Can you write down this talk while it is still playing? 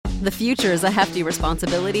The future is a hefty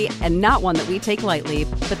responsibility and not one that we take lightly,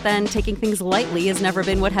 but then taking things lightly has never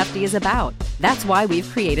been what Hefty is about. That's why we've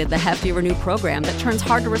created the Hefty Renew program that turns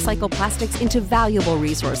hard-to-recycle plastics into valuable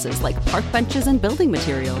resources like park benches and building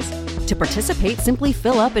materials. To participate, simply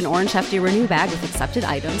fill up an orange Hefty Renew bag with accepted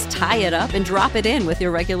items, tie it up, and drop it in with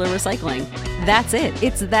your regular recycling. That's it.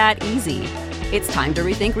 It's that easy. It's time to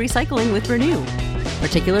rethink recycling with Renew.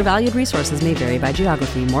 Particular valued resources may vary by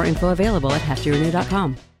geography. More info available at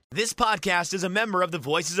heftyrenew.com. This podcast is a member of the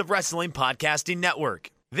Voices of Wrestling Podcasting Network.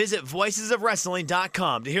 Visit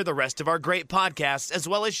voicesofwrestling.com to hear the rest of our great podcasts, as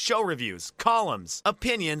well as show reviews, columns,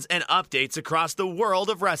 opinions, and updates across the world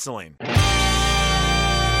of wrestling.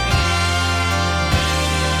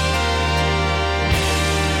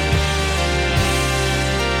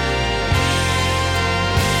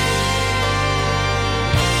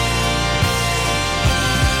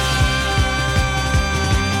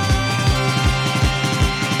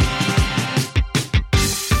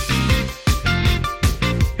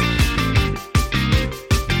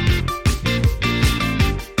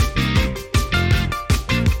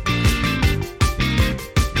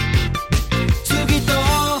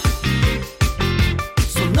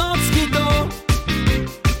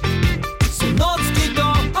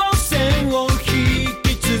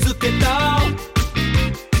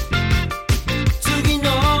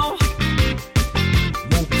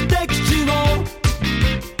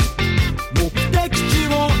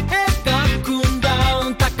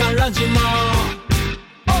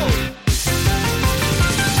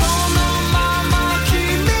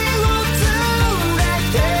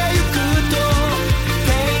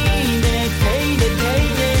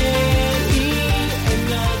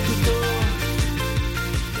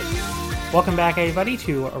 Welcome back, everybody,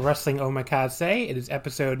 to Wrestling Omakase. It is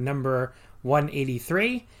episode number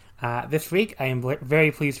 183. This week, I am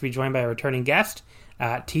very pleased to be joined by a returning guest,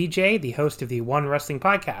 TJ, the host of the One Wrestling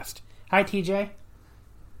Podcast. Hi, TJ.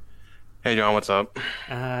 Hey, John, what's up?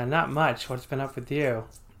 Not much. What's been up with you?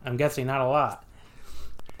 I'm guessing not a lot.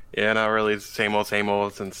 Yeah, not really. It's the same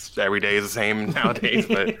old, since every day is the same nowadays,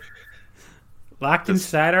 but... Locked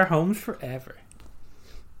inside our homes forever.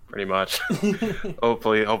 Pretty much.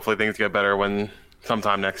 Hopefully things get better when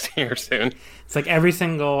sometime next year soon. It's like every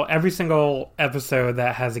single episode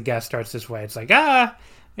that has a guest starts this way. It's like,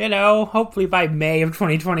 hopefully by May of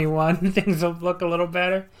 2021 things will look a little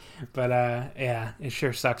better. But yeah, it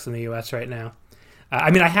sure sucks in the US right now.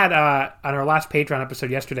 I had on our last Patreon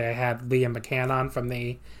episode yesterday, I had Liam McCann on from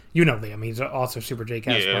the, Liam, he's also Super J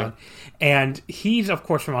Cast Pod. And he's, of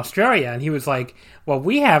course, from Australia, and he was like, well,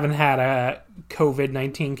 we haven't had a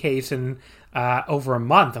COVID-19 case in over a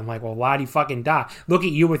month. I'm like, well, la-di fucking da. Look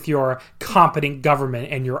at you with your competent government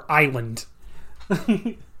and your island.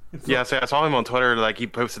 Yeah, so I saw him on Twitter, like, he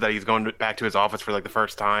posted that he's going back to his office for, like, the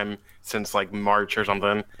first time since, like, March or something.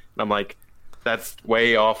 And I'm like, that's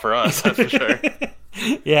way off for us, that's for sure.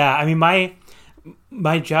 Yeah, I mean,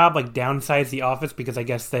 my job, like, downsized the office because I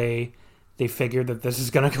guess they figured that this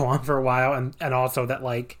is going to go on for a while, and also that,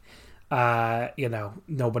 like,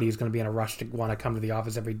 nobody's going to be in a rush to want to come to the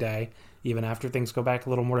office every day, even after things go back a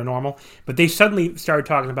little more to normal. But they suddenly started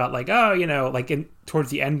talking about, like, towards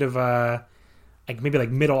the end of,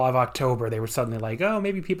 middle of October, they were suddenly like, oh,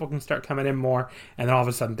 maybe people can start coming in more, and then all of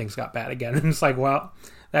a sudden things got bad again. And it's like, well,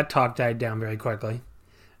 that talk died down very quickly.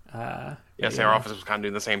 Yes, our office was kind of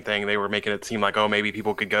doing the same thing. They were making it seem like, oh, maybe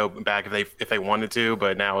people could go back if they wanted to,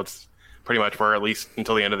 but now it's pretty much we're at least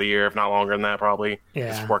until the end of the year, if not longer than that, probably. Yeah.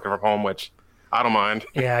 Just working from home, which I don't mind.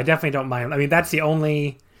 Yeah, I definitely don't mind. I mean, that's the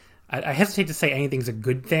only... I hesitate to say anything's a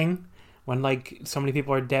good thing when, like, so many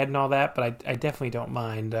people are dead and all that, but I definitely don't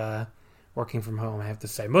mind working from home, I have to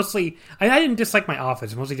say. Mostly, I didn't dislike my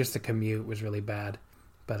office. Mostly just the commute was really bad.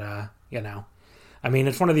 But, I mean,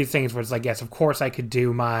 it's one of these things where it's like, yes, of course I could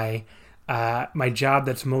do my job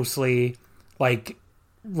that's mostly, like,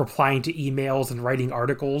 replying to emails and writing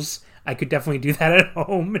articles. I could definitely do that at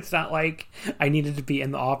home. It's not like I needed to be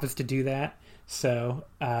in the office to do that. So,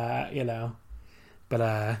 But,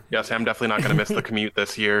 yes, I'm definitely not going to miss the commute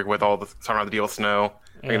this year with all the surrounding the deal with snow.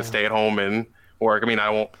 I'm going to stay at home and work. I mean, I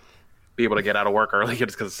won't be able to get out of work early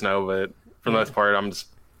just because of snow, but for the most part, I'm just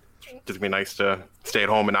going to be nice to stay at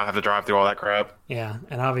home and not have to drive through all that crap. Yeah,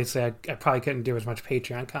 and obviously I probably couldn't do as much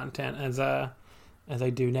Patreon content as I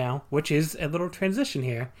do now, which is a little transition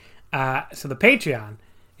here. So the Patreon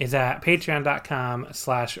is at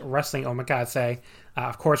patreon.com/wrestlingomakase.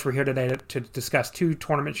 Of course, we're here today to discuss two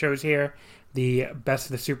tournament shows here. The Best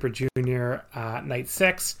of the Super Junior Night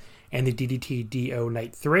 6 and the DDT DO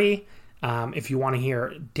Night 3. If you want to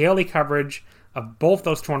hear daily coverage of both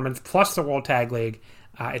those tournaments plus the World Tag League,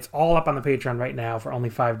 It's all up on the Patreon right now for only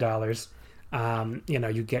 $5.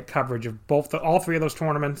 You get coverage of all three of those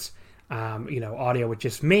tournaments. Audio with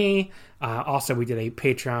just me. Also, we did a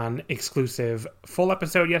Patreon exclusive full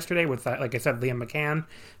episode yesterday with, like I said, Liam McCann,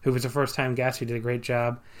 who was a first-time guest. He did a great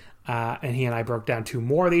job. And he and I broke down 2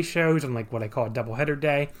 more of these shows on like what I call a doubleheader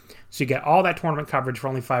day. So you get all that tournament coverage for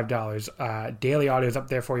only $5. Daily audio is up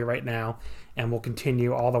there for you right now, and we'll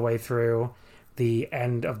continue all the way through the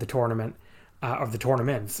end of the tournament, of the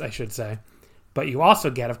tournaments, I should say. But you also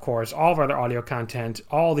get, of course, all of our other audio content,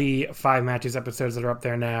 all the 5 matches episodes that are up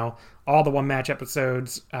there now, all the 1-match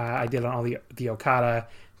episodes I did on all the Okada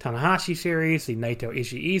Tanahashi series, the Naito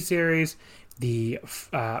Ishii series, the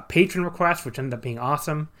patron requests, which ended up being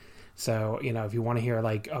awesome. So, if you want to hear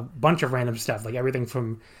like a bunch of random stuff, like everything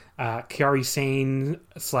from Kairi Sane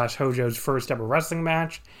 / Hojo's first ever wrestling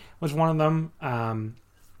match was one of them.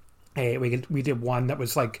 We did one that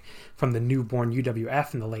was like from the newborn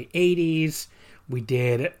UWF in the late 80s. We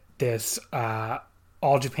did this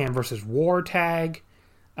All Japan versus War tag.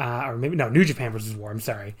 New Japan versus War, I'm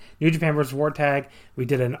sorry. New Japan versus War tag. We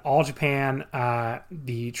did an All Japan,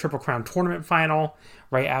 the Triple Crown tournament final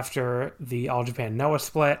right after the All Japan Noah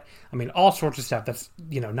split. I mean, all sorts of stuff. That's,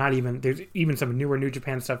 there's even some newer New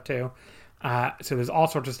Japan stuff too. So there's all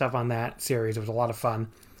sorts of stuff on that series. It was a lot of fun.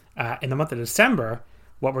 In the month of December,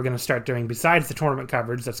 what we're going to start doing, besides the tournament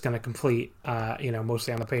coverage that's going to complete,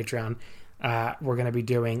 mostly on the Patreon, we're going to be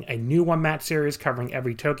doing a new 1-match series covering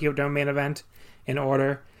every Tokyo Dome main event in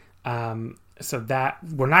order. So that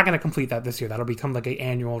we're not going to complete that this year. That'll become like an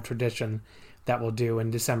annual tradition that we'll do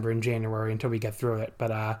in December and January until we get through it.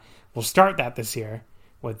 But we'll start that this year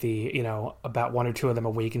with the, about 1 or 2 of them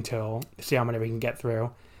a week until see how many we can get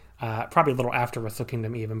through. Probably a little after Wrestle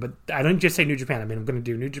Kingdom even. But I don't just say New Japan. I mean, I'm going to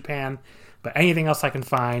do New Japan, but anything else I can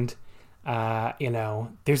find.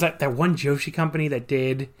 There's that one Joshi company that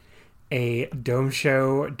did a dome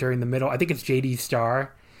show during the middle. I think it's JD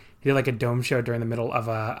Star. He did like a dome show during the middle of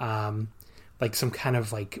a like some kind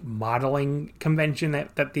of like modeling convention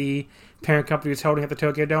that the parent company was holding at the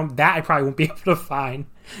Tokyo Dome. That I probably won't be able to find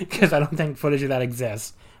because I don't think footage of that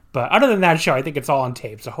exists. But other than that show, I think it's all on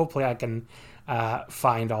tape. So hopefully I can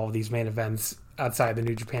find all of these main events outside the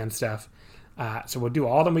New Japan stuff. So we'll do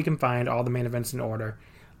all of them we can find, all the main events in order.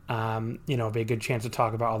 It'll be a good chance to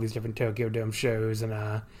talk about all these different Tokyo Dome shows,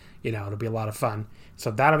 and it'll be a lot of fun.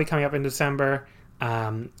 So that'll be coming up in December.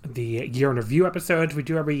 The year in review episodes we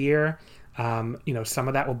do every year. Some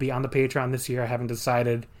of that will be on the Patreon this year. I haven't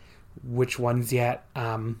decided which ones yet.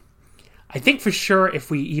 I think for sure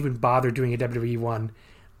if we even bother doing a WWE one,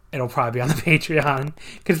 it'll probably be on the Patreon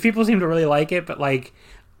because people seem to really like it. But like,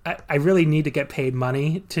 I really need to get paid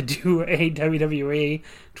money to do a WWE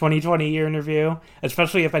 2020 year in review,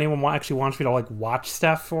 especially if anyone actually wants me to like watch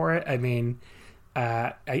stuff for it. I mean,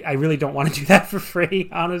 I really don't want to do that for free,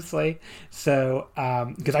 honestly. So,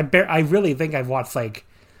 because I really think I've watched like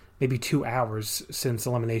maybe 2 hours since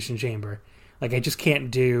Elimination Chamber. Like I just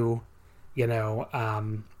can't do,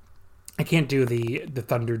 I can't do the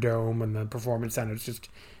Thunderdome and the Performance Center. It's just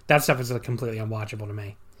that stuff is completely unwatchable to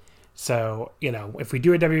me. So, if we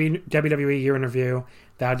do a WWE year in review,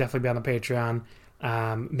 that'll definitely be on the Patreon.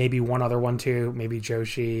 Maybe one other one too. Maybe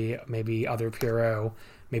Joshi, maybe other Puro,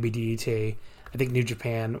 maybe DDT. I think New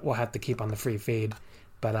Japan will have to keep on the free feed.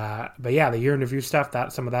 But yeah, the year in review stuff,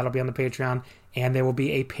 some of that'll be on the Patreon. And there will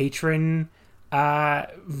be a patron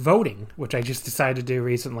voting, which I just decided to do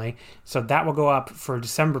recently. So that will go up for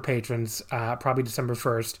December patrons, probably December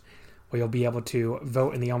 1st, where you'll be able to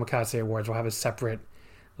vote in the Omakase Awards. We'll have a separate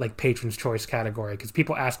like Patron's Choice category, because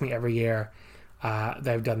people ask me every year that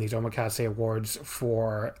I've done these Omakase Awards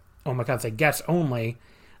for Omakase guests only,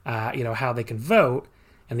 how they can vote.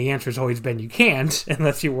 And the answer has always been you can't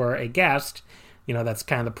unless you were a guest. That's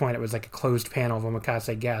kind of the point. It was like a closed panel of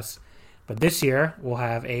Omakase guests. But this year, we'll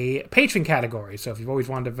have a patron category. So if you've always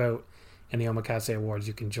wanted to vote in the Omakase Awards,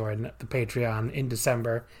 you can join the Patreon in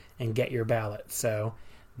December and get your ballot. So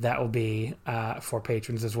that will be for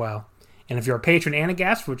patrons as well. And if you're a patron and a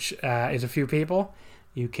guest, which is a few people,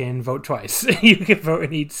 you can vote twice. You can vote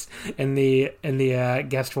in the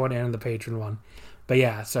guest one and in the patron one. But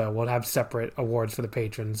yeah, so we'll have separate awards for the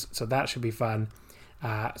patrons. So that should be fun.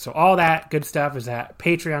 So all that good stuff is at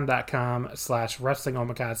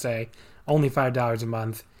patreon.com/wrestlingomakase. Only $5 a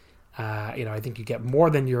month. I think you get more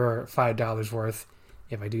than your $5 worth,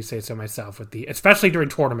 if I do say so myself, especially during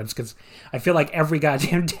tournaments, because I feel like every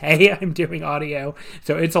goddamn day I'm doing audio.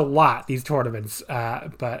 So it's a lot, these tournaments.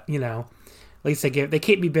 But, at least they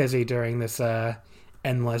keep me busy during this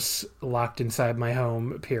endless locked inside my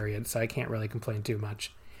home period, so I can't really complain too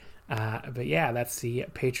much. But yeah, that's the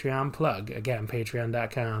Patreon plug. Again,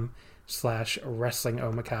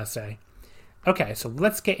 patreon.com/wrestlingomakase. Okay, so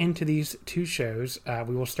let's get into these two shows.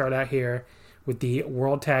 We will start out here with the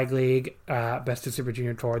World Tag League Best of Super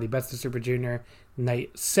Junior Tour, the Best of Super Junior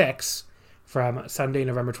Night 6 from Sunday,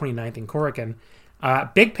 November 29th in Korakuen.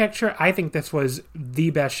 Big picture, I think this was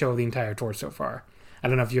the best show of the entire tour so far. I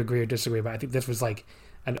don't know if you agree or disagree, but I think this was like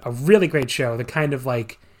a really great show, the kind of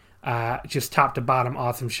like just top to bottom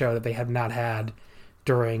awesome show that they have not had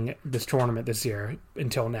during this tournament this year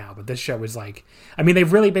until now. But this show was like, I mean,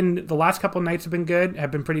 they've really been, the last couple of nights have been good,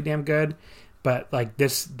 have been pretty damn good, but like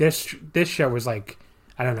this show was like,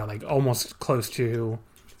 I don't know, like almost close to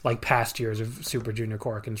like past years of Super Junior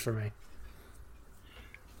Korakuens for me.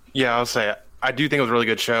 Yeah, I'll say I do think it was a really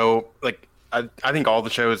good show. Like I think all the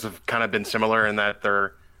shows have kind of been similar in that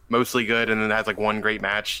they're mostly good, and then it has like one great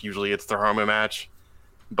match. Usually it's their Honma match,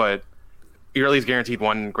 but you're at least guaranteed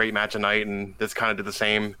one great match a night, and this kind of did the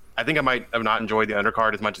same. I think I might have not enjoyed the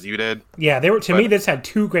undercard as much as you did. Yeah, they were to me. This had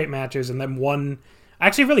two great matches, and then one,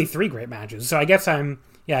 actually, really three great matches. So I guess I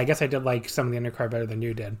did like some of the undercard better than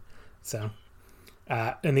you did. So,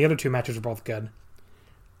 and the other two matches were both good.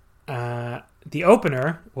 The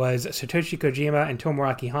opener was Satoshi Kojima and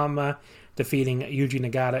Tomoaki Honma defeating Yuji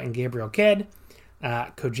Nagata and Gabriel Kidd.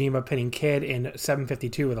 Kojima pinning Kidd in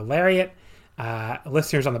 7:52 with a lariat.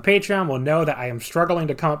 Listeners on the Patreon will know that I am struggling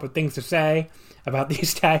to come up with things to say about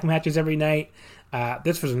these tag matches every night.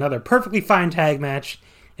 This was another perfectly fine tag match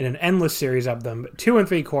in an endless series of them. 2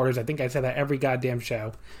 3/4. I think I said that every goddamn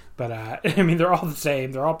show. But, I mean, they're all the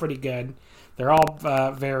same. They're all pretty good. They're all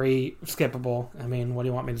very skippable. I mean, what do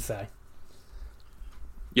you want me to say?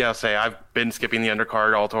 Yeah, I'll say I've been skipping the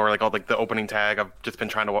undercard all tour, like all like the opening tag. I've just been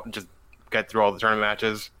trying to just get through all the tournament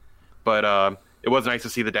matches. But it was nice to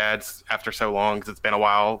see the dads after so long, because it's been a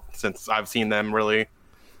while since I've seen them, really.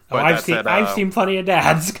 But I've seen plenty of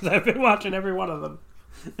dads, because I've been watching every one of them.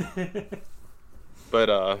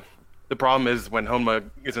 But the problem is when Honma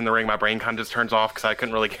is in the ring, my brain kind of just turns off, because I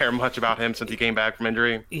couldn't really care much about him since he came back from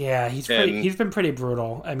injury. Yeah, he's been pretty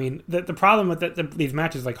brutal. I mean, the problem with these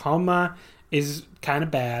matches, like Honma is kind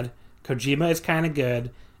of bad, Kojima is kind of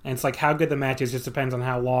good, and it's like how good the match is just depends on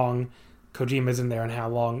how long Kojima's in there and how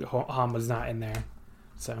long Honma's not in there.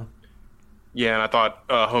 So yeah, and I thought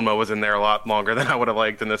Honma was in there a lot longer than I would have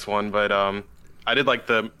liked in this one, but I did like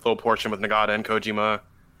the little portion with Nagata and Kojima,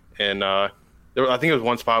 and I think there was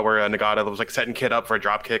one spot where Nagata was like setting Kidd up for a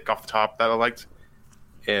drop kick off the top that I liked,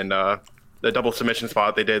 and the double submission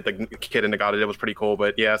spot they did, like Kidd and Nagata did, was pretty cool.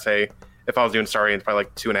 But yeah, say if I was doing Starry, it's probably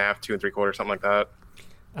like 2.5, 2 3/4, something like that.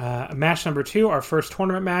 Match number 2, our first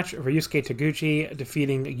tournament match, Ryusuke Taguchi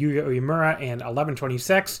defeating Yuya Uemura in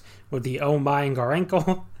 11:26 with the Oh My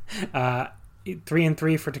Garenko.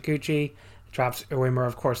 3-3 for Taguchi. Drops Uemura,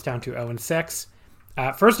 of course, down to 0-6.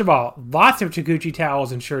 First of all, lots of Taguchi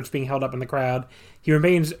towels and shirts being held up in the crowd. He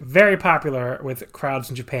remains very popular with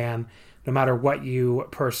crowds in Japan, no matter what you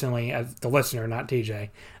personally, as the listener, not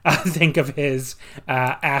TJ, think of his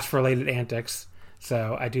ass-related antics.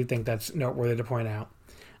 So I do think that's noteworthy to point out.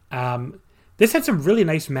 This had some really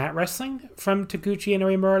nice mat wrestling from Taguchi and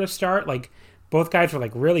Uemura to start. Like, both guys were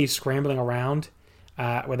like really scrambling around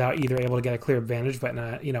without either able to get a clear advantage, but in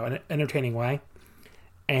an entertaining way.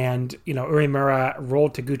 And Uemura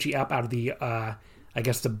rolled Taguchi up out of the I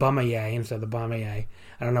guess the Bumaye instead of the Bamaye.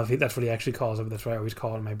 I don't know if that's what he actually calls it, but that's what I always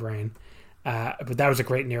call it in my brain. But that was a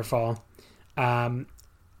great near fall. And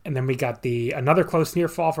then we got another close near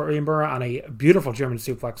fall for Uemura on a beautiful German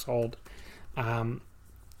suplex hold. And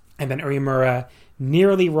then Uemura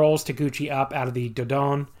nearly rolls Taguchi up out of the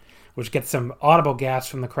Dodon, which gets some audible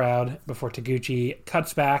gasps from the crowd before Taguchi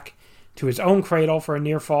cuts back to his own cradle for a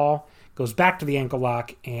near fall, goes back to the ankle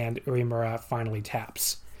lock, and Uemura finally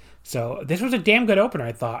taps. So this was a damn good opener,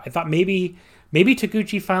 I thought. I thought maybe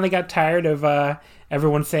Taguchi finally got tired of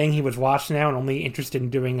everyone saying he was washed now and only interested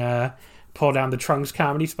in doing pull down the trunks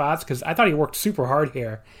comedy spots, because I thought he worked super hard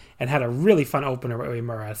here and had a really fun opener with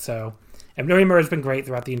Uemura. So, and Uemura has been great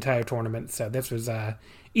throughout the entire tournament, so this was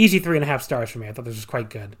easy 3.5 stars for me. I thought this was quite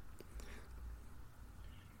good.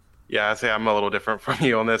 Yeah, I'd say I'm a little different from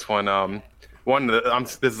you on this one.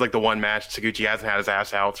 This is like the one match Taguchi hasn't had his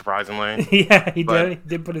ass out, surprisingly. Yeah, he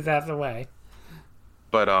did put his ass away.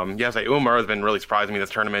 But yeah, Uemura has been really surprising me this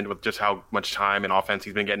tournament with just how much time and offense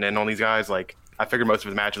he's been getting in on these guys. Like, I figured most of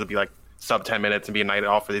his matches would be like sub 10 minutes and be a night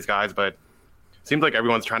off for these guys, but it seems like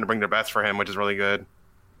everyone's trying to bring their best for him, which is really good.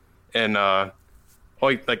 And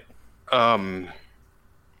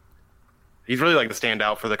he's really like the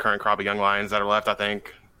standout for the current crop of young lions that are left, I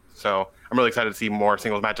think. So I'm really excited to see more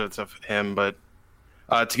singles matchups of him. But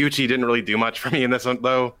Taguchi didn't really do much for me in this one,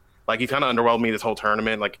 though. Like, he's kind of underwhelmed me this whole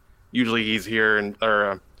tournament. Like, usually he's here and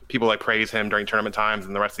people like praise him during tournament times,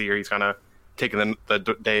 and the rest of the year he's kind of taking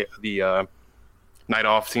the night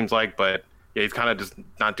off, seems like. But yeah, he's kind of just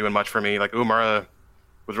not doing much for me. Like, Uemura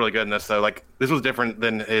was really good in this, though. Like, this was different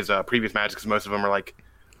than his previous matches because most of them are like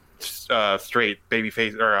straight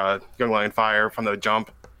babyface or Young Lion Fire from the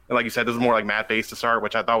jump. And like you said, this is more like mat based to start,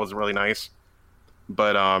 which I thought was really nice.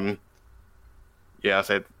 But yeah,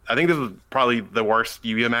 so I think this was probably the worst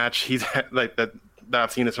Yuya match he's had, like that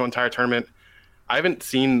I've seen this whole entire tournament. I haven't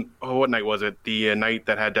seen what night was it? The night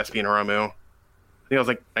that had Despy and Hiromu. I think it was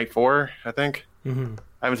like night 4. I think I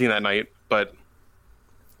haven't seen that night, but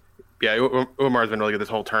yeah, Uemura's been really good this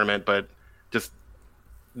whole tournament. But just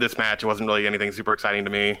this match, it wasn't really anything super exciting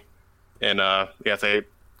to me. And yeah, say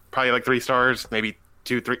probably like 3 stars, maybe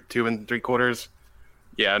 2 and 3/4.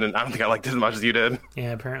 Yeah, and I don't think I liked it as much as you did.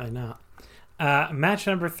 Yeah, apparently not. Match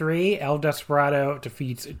number 3, El Desperado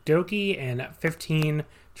defeats Doki in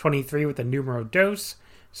 15-23 with a numero dos.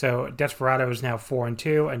 So Desperado is now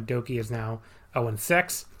 4-2, and Doki is now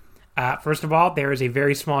 0-6. First of all, there is a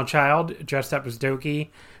very small child dressed up as Doki,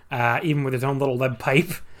 even with his own little lead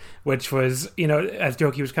pipe, which was, as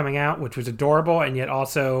Doki was coming out, which was adorable and yet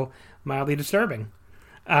also mildly disturbing.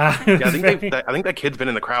 Yeah, I think that kid's been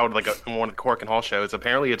in the crowd like in one of the Cork and Hall shows.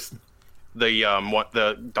 Apparently, it's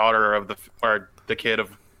the daughter of the kid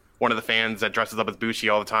of one of the fans that dresses up as Bushi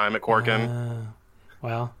all the time at Corkin.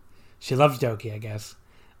 Well, she loves Doki, I guess.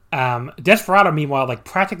 Desperado, meanwhile, like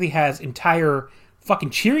practically has entire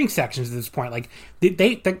fucking cheering sections at this point. Like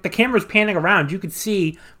the camera's panning around, you could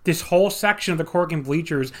see this whole section of the Corkin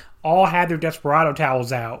bleachers all had their Desperado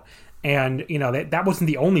towels out, and that wasn't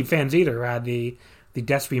the only fans either who had the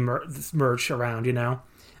Despy merch around.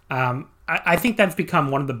 I think that's become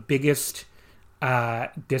one of the biggest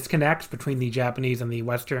disconnects between the Japanese and the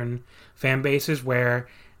Western fan bases, where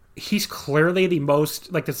he's clearly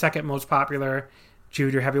the second most popular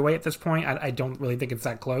junior heavyweight at this point. I don't really think it's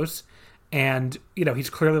that close. And, he's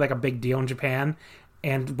clearly like a big deal in Japan,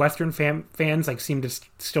 and Western fans like seem to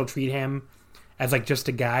still treat him as like just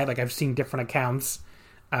a guy. Like, I've seen different accounts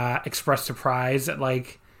express surprise at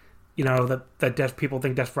that people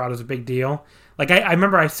think Desperado is a big deal. Like, I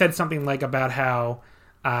remember I said something like about how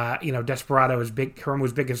Desperado is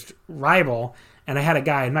Hiromu's biggest rival, and I had a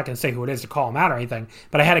guy, I'm not going to say who it is to call him out or anything,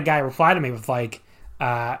 but I had a guy reply to me with like,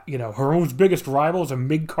 Hiromu's biggest rival is a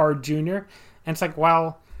mid-card junior. And it's like,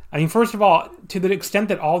 well, I mean, first of all, to the extent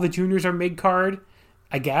that all the juniors are mid-card,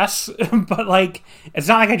 I guess, but like, it's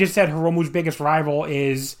not like I just said Hiromu's biggest rival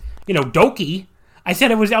is, Doki. I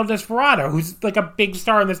said it was El Desperado, who's like a big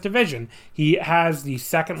star in this division. He has the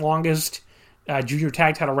second longest junior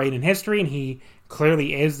tag title reign in history, and he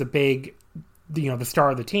clearly is the big, the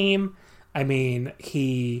star of the team. I mean,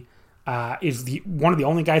 he is one of the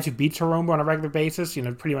only guys who beats Hiromu on a regular basis.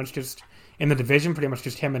 Pretty much just in the division, pretty much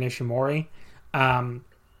just him and Ishimori. And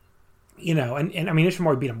I mean,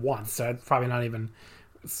 Ishimori beat him once, so it's probably not even.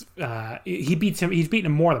 He's beaten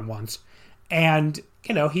him more than once, and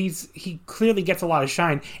he clearly gets a lot of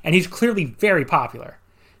shine, and he's clearly very popular.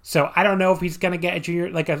 So I don't know if he's going to get a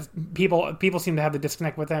junior, people seem to have the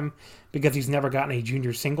disconnect with him because he's never gotten a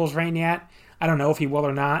junior singles reign yet. I don't know if he will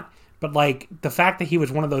or not, but like the fact that he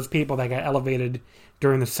was one of those people that got elevated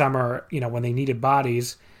during the summer, when they needed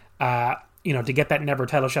bodies, to get that never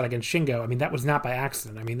title shot against Shingo, I mean, that was not by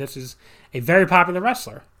accident. I mean, this is a very popular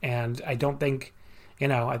wrestler, and I don't think,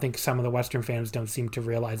 I think some of the Western fans don't seem to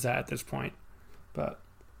realize that at this point. But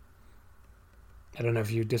I don't know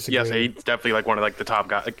if you disagree. Yes, he's definitely like one of like the top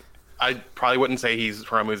guys. Like, I probably wouldn't say he's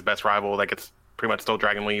Hiromu's best rival. Like, it's pretty much still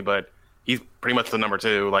Dragon Lee, but he's pretty much the number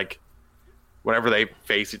 2. Like, whenever they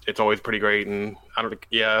face, it's always pretty great. And I don't think,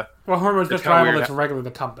 yeah. Well, Hiromu's best rival that's regularly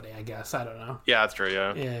the company, I guess. I don't know. Yeah, that's true.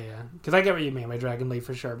 Yeah. Yeah. Because I get what you mean by Dragon Lee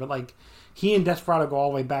for sure, but like he and Desperado go all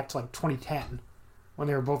the way back to like 2010 when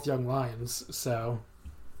they were both young lions. So.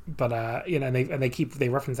 But they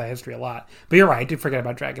reference that history a lot. But you're right, I did forget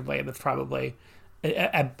about Dragon Blade. That's probably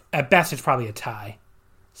at best it's probably a tie.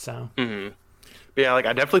 So yeah, like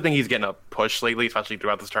I definitely think he's getting a push lately, especially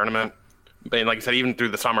throughout this tournament. And like I said, even through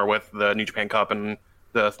the summer with the New Japan Cup and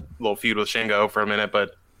the little feud with Shingo for a minute.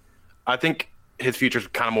 But I think his future's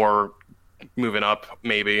kind of more moving up,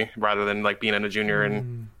 maybe, rather than like being in a junior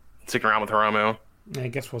and sticking around with Hiromu. I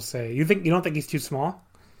guess we'll see. You don't think he's too small?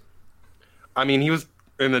 I mean, he was.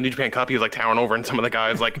 In the New Japan Cup, he was like towering over in some of the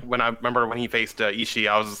guys. Like when I remember when he faced Ishii,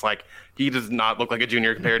 I was just like, he does not look like a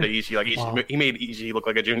junior compared to Ishii. Like Ishii, he made Ishii look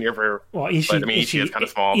like a junior for. Well, Ishii is kind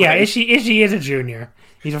of small. Yeah, Ishii is a junior.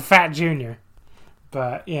 He's a fat junior.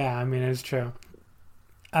 But yeah, I mean, it's true.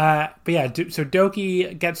 But yeah, so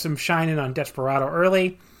Doki gets some shining on Desperado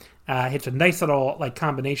early. hits a nice little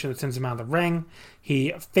combination that sends him out of the ring.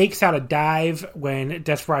 He fakes out a dive when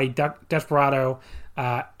Desperado,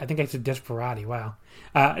 I think I said Desperati, wow.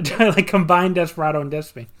 Combined Desperado and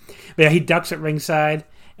Despy. But yeah, he ducks at ringside,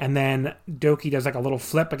 and then Doki does a little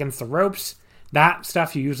flip against the ropes. That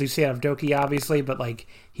stuff you usually see out of Doki, obviously, but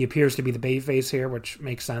he appears to be the babyface here, which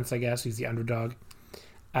makes sense, I guess. He's the underdog.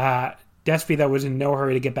 Despy, though, was in no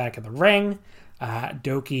hurry to get back in the ring.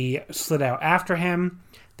 Doki slid out after him.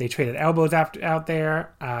 They traded elbows out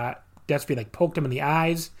there. Despy poked him in the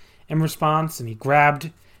eyes in response, and he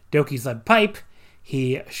grabbed Doki's lead pipe.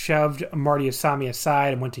 He shoved Marty Asami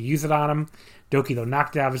aside and went to use it on him. Doki, though,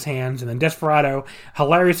 knocked it out of his hands, and then Desperado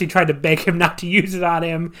hilariously tried to beg him not to use it on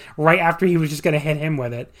him right after he was just going to hit him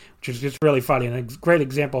with it, which is just really funny and a great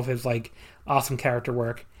example of his awesome character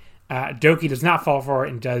work. Doki does not fall for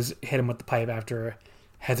it and does hit him with the pipe after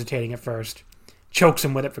hesitating at first. Chokes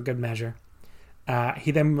him with it for good measure. But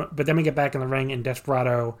then we get back in the ring, and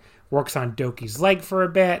Desperado works on Doki's leg for a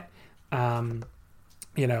bit.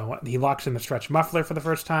 He locks in the stretch muffler for the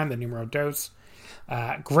first time, the numero dos.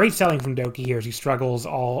 Great selling from Doki here as he struggles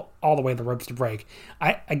all the way the ropes to break.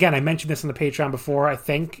 I mentioned this on the Patreon before. I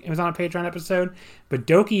think it was on a Patreon episode. But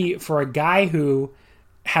Doki, for a guy who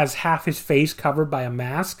has half his face covered by a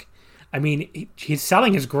mask, I mean, his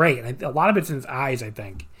selling is great. And a lot of it's in his eyes, I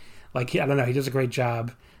think. I don't know. He does a great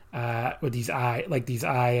job with these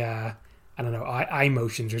eye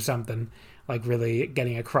motions or something. Really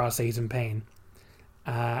getting across that he's in pain.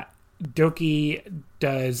 Doki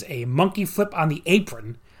does a monkey flip on the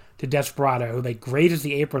apron to Desperado, who grazes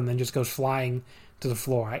the apron and then just goes flying to the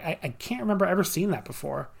floor. I can't remember ever seeing that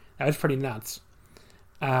before. That was pretty nuts.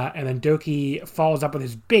 And then Doki follows up with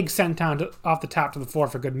his big senton off the top to the floor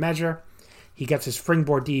for good measure. He gets his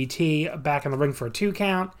springboard DDT back in the ring for a 2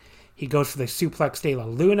 count. He goes for the suplex de la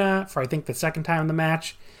Luna for, I think, the second time in the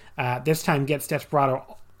match. This time gets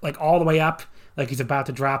Desperado all the way up, he's about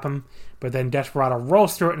to drop him. But then Desperado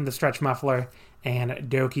rolls through it in the stretch muffler, and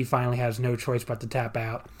Doki finally has no choice but to tap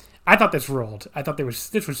out. I thought this ruled. I thought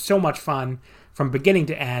this was so much fun from beginning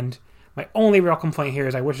to end. My only real complaint here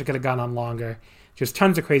is I wish it could have gone on longer. Just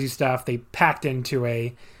tons of crazy stuff. They packed into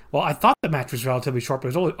I thought the match was relatively short, but it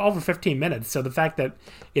was only over 15 minutes. So the fact that,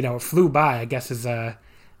 it flew by, I guess, is,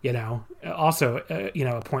 also,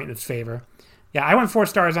 a point in its favor. Yeah, I went 4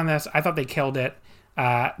 stars on this. I thought they killed it,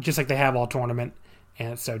 just like they have all tournament.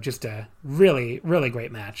 And so just a really, really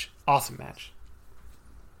great match. Awesome match.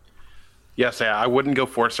 Yes, yeah, I wouldn't go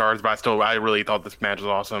 4 stars, but I really thought this match was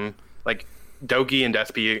awesome. Doki and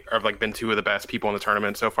Despy have been 2 of the best people in the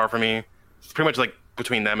tournament so far for me. It's pretty much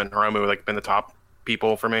between them and Hiromu been the top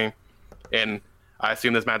people for me. And I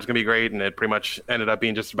assume this match is gonna be great, and it pretty much ended up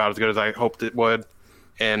being just about as good as I hoped it would.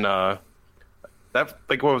 And that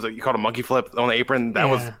what was it? You called a monkey flip on the apron? That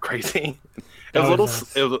was crazy.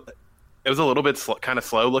 It was a little bit kind of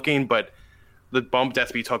slow looking, but the bump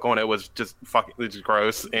Despy took on it was just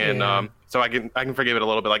gross. And so I can forgive it a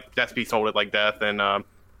little bit. Despy sold it like death, and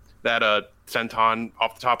that senton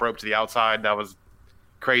off the top rope to the outside, that was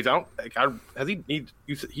crazy.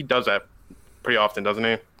 He does that pretty often, doesn't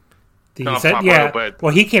he?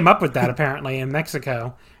 Well, he came up with that apparently in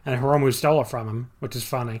Mexico, and Hiromu stole it from him, which is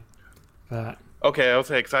funny. But okay, I'll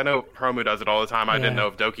say, because I know Hiromu does it all the time. I didn't know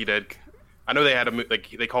if Doki did. I know they had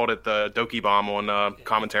they called it the Doki bomb on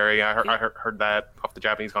commentary. I heard that off the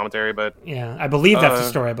Japanese commentary, but yeah, I believe that's the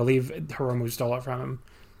story. I believe Hiromu stole it from him.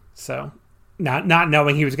 So not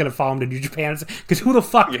knowing he was going to follow him to New Japan, because who the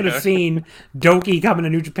fuck could have seen Doki coming to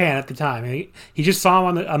New Japan at the time? He just saw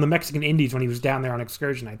him on the Mexican Indies when he was down there on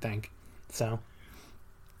excursion, I think. So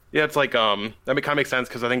yeah, it's that kind of makes sense,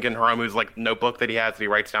 because I think in Hiromu's notebook that he has, he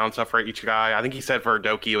writes down stuff for each guy. I think he said for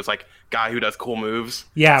Doki it was guy who does cool moves.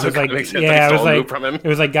 Yeah, it was it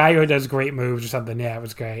was guy who does great moves or something. Yeah, it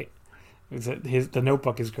was great. The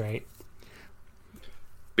notebook is great.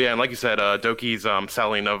 But yeah, and like you said, Doki's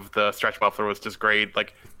selling of the stretch muffler was just great.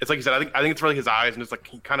 It's like you said, I think it's really his eyes, and just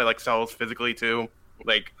he kind of sells physically too.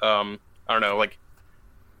 I don't know,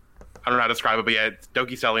 I don't know how to describe it, but yeah,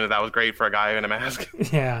 Doki selling that was great for a guy in a mask.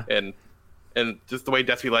 Yeah. And just the way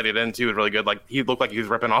Despy let it in, too, was really good. He looked like he was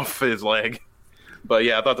ripping off his leg. But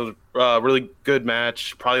yeah, I thought it was a really good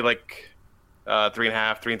match. Probably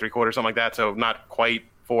 3.5, 3 3/4, something like that. So not quite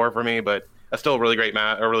 4 for me, but still a really great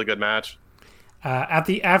match, a really good match.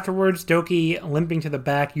 Afterwards, Doki limping to the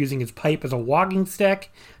back using his pipe as a walking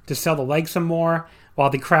stick to sell the leg some more, while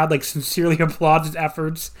the crowd sincerely applauds his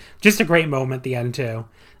efforts. Just a great moment at the end, too.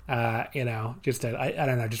 I don't know,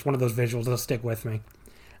 just one of those visuals that'll stick with me.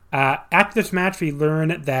 After this match, we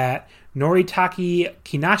learn that Noritaki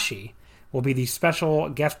Kinashi will be the special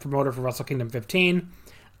guest promoter for Wrestle Kingdom 15.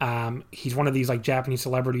 He's one of these like Japanese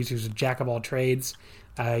celebrities who's a jack of all trades.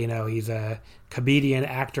 He's a comedian,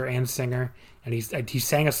 actor, and singer, and he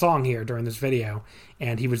sang a song here during this video,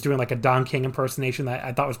 and he was doing like a Don King impersonation that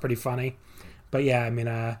I thought was pretty funny. But yeah, I mean,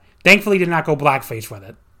 thankfully he did not go blackface with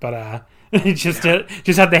it, but just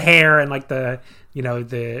had the hair and like the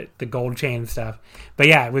gold chain and stuff. But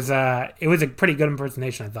yeah, it was a pretty good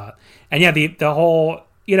impersonation, I thought. And yeah, the whole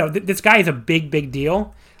this guy is a big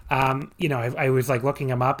deal. I was like looking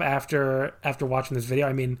him up after watching this video.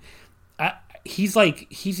 I mean, he's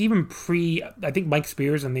even I think Mike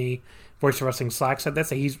Spears in the Voice of Wrestling Slack said this.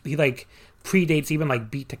 That he like predates even like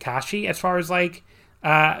Beat Takashi as far as like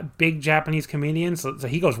big Japanese comedians. So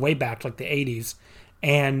he goes way back to like the 80s,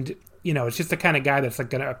 and it's just the kind of guy that's like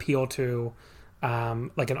going to appeal to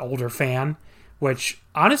like an older fan. Which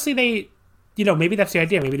honestly, they maybe that's the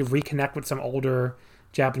idea. Maybe to reconnect with some older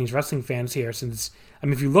Japanese wrestling fans here, since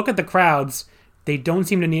if you look at the crowds, they don't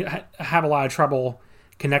seem to have a lot of trouble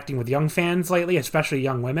connecting with young fans lately, especially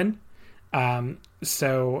young women.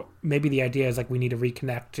 So maybe the idea is like we need to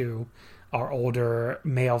reconnect to our older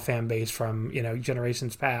male fan base from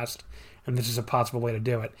generations past, and this is a possible way to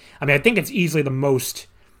do it. I think it's easily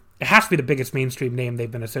it has to be the biggest mainstream name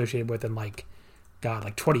they've been associated with in like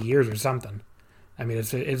 20 years or something.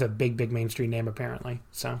 It's a big mainstream name apparently.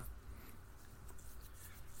 So.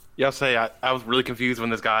 Yeah, I'll say I was really confused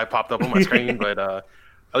when this guy popped up on my screen, but at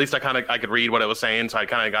least I could read what it was saying, so I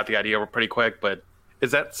kind of got the idea pretty quick. But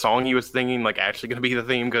is that song he was singing like actually going to be the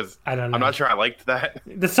theme? Because I don't know. I'm not sure I liked that.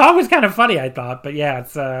 The song was kind of funny, I thought, but yeah,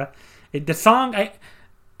 it's the song.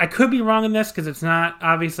 I could be wrong in this because it's not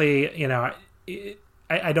obviously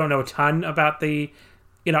I don't know a ton about the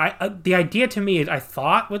the idea to me is I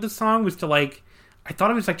thought with the song was to like I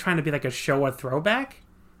thought it was like trying to be like a Showa throwback.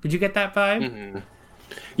 Did you get that vibe? Mm-hmm.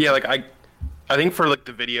 Yeah, like I think for like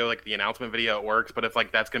the video, like the announcement video, it works. But if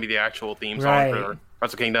like that's gonna be the actual theme song for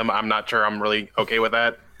Wrestle Kingdom, I'm not sure I'm really okay with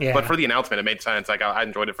that. Yeah. But for the announcement, it made sense. Like I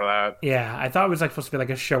enjoyed it for that. Yeah, I thought it was like supposed to be like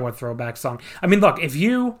a Showa throwback song. Look, if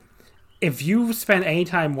you spend any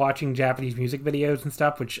time watching Japanese music videos and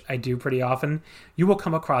stuff, which I do pretty often, you will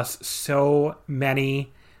come across so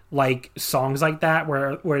many like songs like that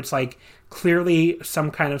where it's like clearly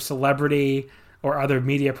some kind of celebrity or other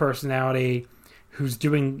media personality who's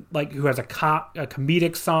doing like who has a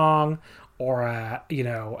comedic song or a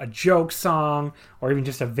joke song or even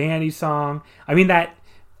just a vanity song. I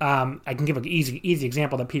can give an easy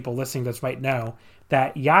example that people listening to this might know.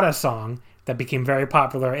 That Yada song that became very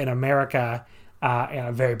popular in America,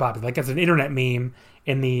 very popular like as an internet meme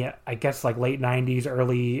in the I guess like late 90s,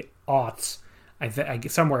 early aughts. I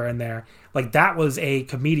somewhere in there, like that was a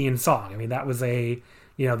comedian song. That was a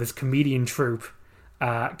this comedian troupe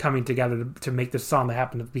coming together to make this song that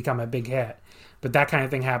happened to become a big hit. But that kind of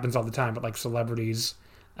thing happens all the time. But like celebrities,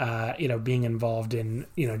 being involved in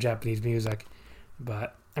Japanese music.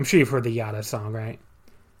 But I'm sure you've heard the Yada song, right?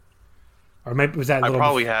 Or maybe was that? I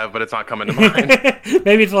probably have, but it's not coming to mind.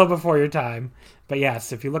 Maybe it's a little before your time. But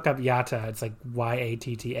yes, if you look up Yatta, it's like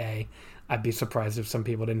Yatta. I'd be surprised if some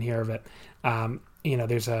people didn't hear of it.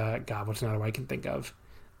 There's what's another one I can think of?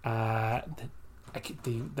 I'm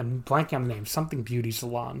blanking on the name. Something Beauty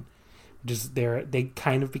Salon. Just they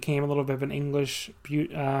kind of became a little bit of an English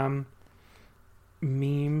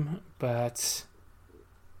meme, but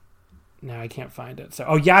now I can't find it. So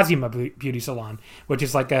Yazima Beauty Salon, which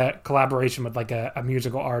is like a collaboration with like a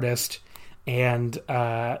musical artist and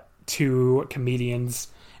two comedians,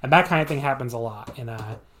 and that kind of thing happens a lot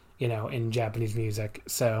in Japanese music.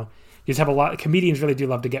 So you just have a lot. Comedians really do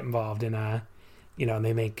love to get involved in and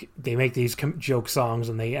they make these joke songs,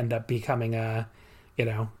 and they end up becoming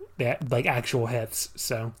like actual hits.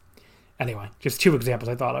 So anyway, just two examples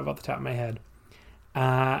I thought of off the top of my head.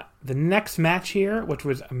 The next match here, which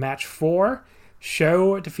was match 4,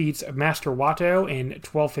 Sho defeats Master Wato in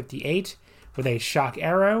 12:58 with a shock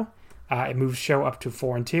arrow. It moves Sho up to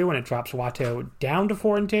 4-2, and it drops Wato down to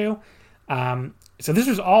 4-2. So this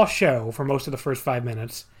was all Sho for most of the first 5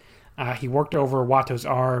 minutes. He worked over Wato's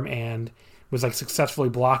arm and was like successfully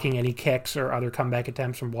blocking any kicks or other comeback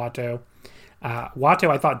attempts from Wato. Wato,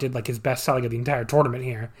 I thought, did like his best selling of the entire tournament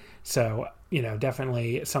here. So,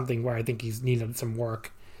 definitely something where I think he's needed some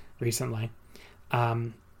work recently.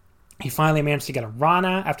 He finally managed to get a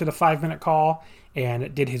Rana after the 5-minute call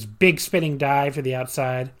and did his big spinning dive to the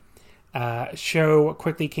outside. Sho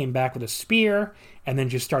quickly came back with a spear and then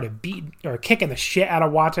just started kicking the shit out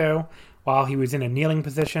of Wato while he was in a kneeling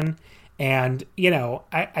position. And,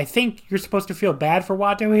 I think you're supposed to feel bad for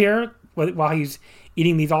Wato here while he's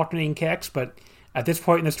eating these alternating kicks, but At this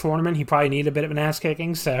point in this tournament, he probably needed a bit of an ass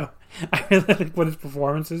kicking, so I really like what his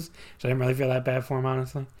performances. So I didn't really feel that bad for him,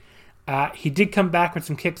 honestly. He did come back with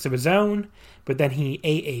some kicks of his own, but then he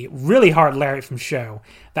ate a really hard lariat from Sho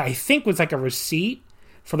that I think was like a receipt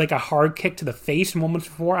for like a hard kick to the face moments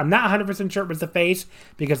before. I'm not 100% sure it was the face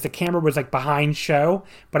because the camera was like behind Sho,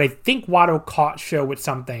 but I think Wato caught Sho with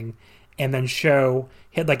something, and then Sho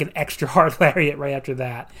hit like an extra hard lariat right after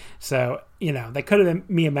that. So, that could have been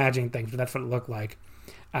me imagining things, but that's what it looked like.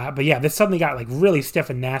 But yeah, this suddenly got like really stiff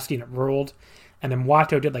and nasty, and it ruled. And then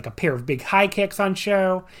Wato did like a pair of big high kicks on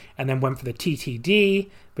Sho, and then went for the TTD,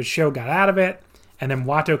 but Sho got out of it. And then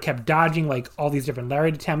Wato kept dodging like all these different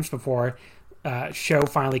lariat attempts before Sho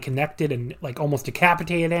finally connected and like almost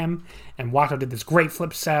decapitated him. And Wato did this great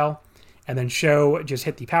flip cell. And then Sho just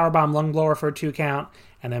hit the powerbomb lung blower for a 2 count,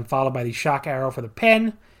 and then followed by the shock arrow for the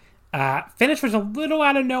pin. Finish was a little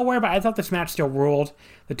out of nowhere, but I thought this match still ruled.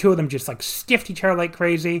 The two of them just like stiffed each other like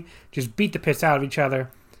crazy, just beat the piss out of each other.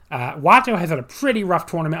 Wato has had a pretty rough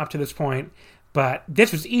tournament up to this point, but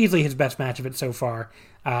this was easily his best match of it so far.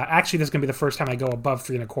 Actually, this is going to be the first time I go above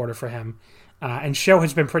 3.25 for him. And Sho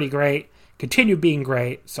has been pretty great, continued being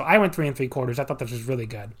great, so I went 3.75. I thought this was really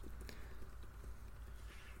good.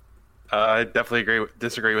 I definitely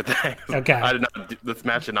disagree with that. Okay. This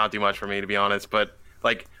match did not do much for me, to be honest, but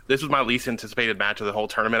like this was my least anticipated match of the whole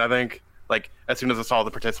tournament, I think. Like, as soon as I saw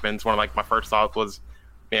the participants, one of like my first thoughts was,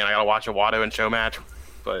 man, I gotta watch a Wato and Sho match.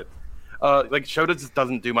 But like Sho just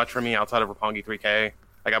doesn't do much for me outside of Roppongi 3K.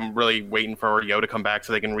 Like, I'm really waiting for Yo to come back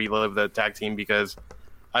so they can relive the tag team, because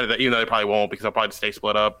even though they probably won't, because they'll probably stay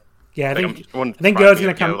split up. Yeah, I think Yo's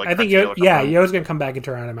gonna come. I think Yo's gonna come back and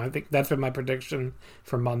turn on him. I think that's been my prediction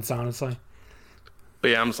for months, honestly.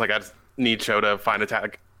 But yeah, I'm just like, I just need Sho to find a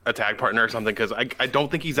tag partner or something, because I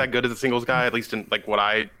don't think he's that good as a singles guy. At least in like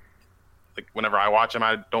whenever I watch him,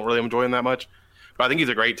 I don't really enjoy him that much. But I think he's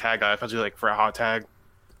a great tag guy, especially like for a hot tag.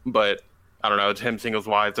 But I don't know, it's him singles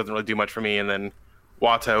wise doesn't really do much for me. And then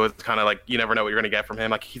Wato is kind of like, you never know what you're gonna get from him.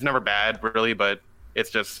 Like, he's never bad really, but it's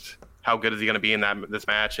just how good is he gonna be in this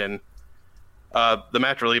match? And the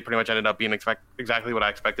match really pretty much ended up being exactly what I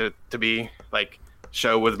expected it to be. Like,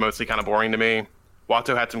 Sho was mostly kind of boring to me.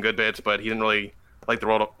 Wato had some good bits, but he didn't really light the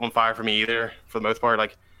world on fire for me either, for the most part.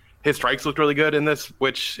 Like, his strikes looked really good in this,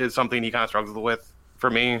 which is something he kind of struggles with for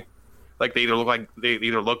me. Like, they either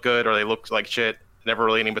look good or they look like shit. Never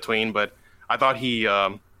really in between. But I thought his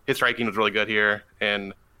striking was really good here,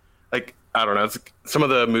 and like, I don't know, some of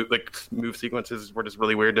the move sequences were just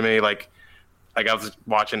really weird to me. Like I was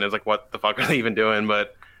watching, it's like, what the fuck are they even doing?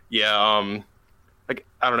 But yeah, like,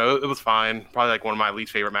 I don't know, it was fine. Probably like one of my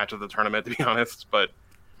least favorite matches of the tournament, to be honest. But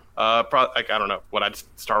probably, like, I don't know what I'd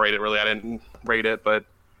star rate it. Really, I didn't rate it, but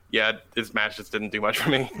yeah, this match just didn't do much for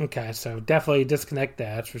me. Okay, so definitely disconnect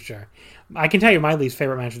that, that's for sure. I can tell you my least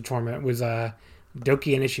favorite match of the tournament was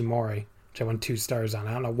Doki and Ishimori, which I won 2 stars on.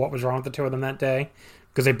 I don't know what was wrong with the two of them that day,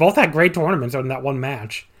 because they both had great tournaments in that one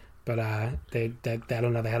match. But I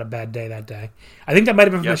don't know, they had a bad day that day. I think that might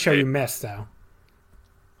have been from the show you missed, though.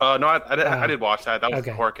 No, I did watch that. That was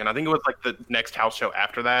Cork, and I think it was like the next house show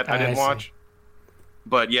after that I didn't watch.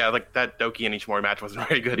 But yeah, like that Doki and Ishimori match wasn't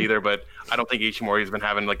very good either, but I don't think Ishimori's been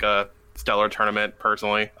having like a stellar tournament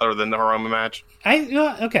personally, other than the Hiromu match.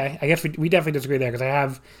 Okay. I guess we definitely disagree there,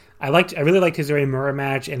 because I really liked his Mura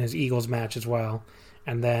match and his Eagles match as well.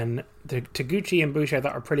 And then the Taguchi and Bushi I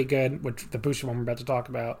thought were pretty good, which the Bushi one we're about to talk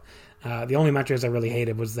about. The only matches I really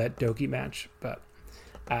hated was that Doki match. But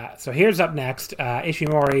so here's up next.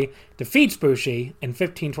 Ishimori defeats Bushi in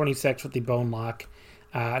 15-26 with the Bone Lock.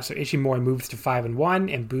 So Ishimori moves to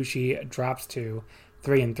 5-1, and Bushi drops to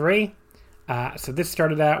 3-3. So this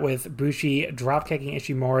started out with Bushi drop-kicking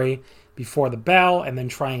Ishimori before the bell, and then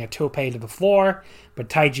trying a tope to the floor, but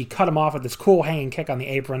Taiji cut him off with this cool hanging kick on the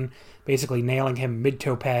apron, basically nailing him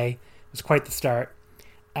mid-tope. It was quite the start.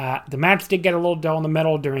 The match did get a little dull in the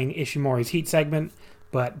middle during Ishimori's heat segment,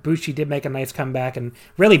 but Bushi did make a nice comeback, and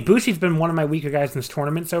really, Bushi's been one of my weaker guys in this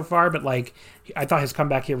tournament so far, but like, I thought his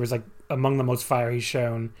comeback here was like among the most fire he's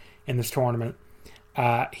shown in this tournament.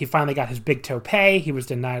 He finally got his big tope. He was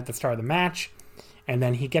denied at the start of the match. And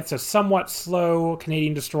then he gets a somewhat slow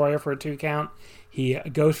Canadian Destroyer for a 2 count. He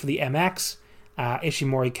goes for the MX.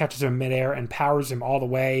 Ishimori catches him in midair and powers him all the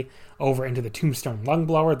way over into the Tombstone Lung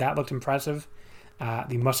Blower. That looked impressive.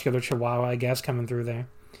 The muscular Chihuahua, I guess, coming through there.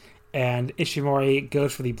 And Ishimori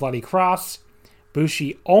goes for the Bloody Cross.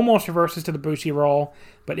 Bushi almost reverses to the Bushi roll,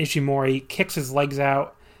 but Ishimori kicks his legs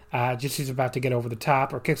out just as he's about to get over the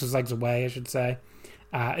top, or kicks his legs away, I should say.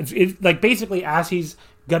 It's like basically as he's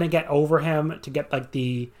gonna get over him to get like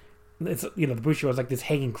the it's, the Bushi was like this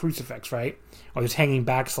hanging crucifix, right? Or this hanging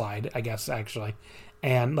backslide, I guess, actually.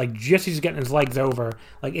 And, like, just as he's getting his legs over,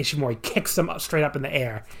 like, Ishimori kicks him up, straight up in the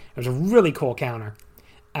air. It was a really cool counter.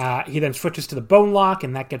 He then switches to the bone lock,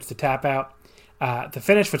 and that gets the tap out. The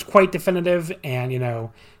finish was quite definitive, and,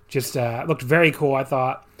 just looked very cool, I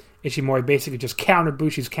thought. Ishimori basically just countered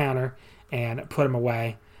Bushi's counter and put him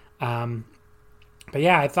away. But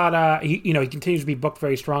yeah, I thought, he continues to be booked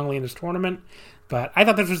very strongly in this tournament. But I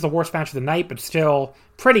thought this was the worst match of the night, but still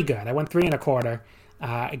pretty good. I went 3 1/4.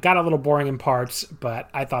 It got a little boring in parts, but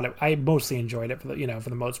I thought I mostly enjoyed it for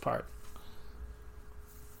the most part.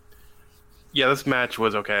 Yeah, this match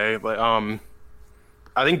was okay, but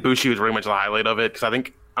I think Bushi was really much the highlight of it because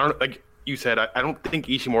I don't like you said, I don't think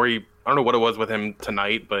Ishimori. I don't know what it was with him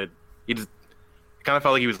tonight, but he just kind of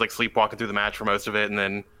felt like he was like sleepwalking through the match for most of it, and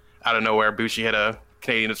then out of nowhere, Bushi hit a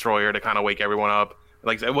Canadian Destroyer to kind of wake everyone up.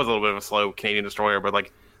 Like, it was a little bit of a slow Canadian Destroyer, but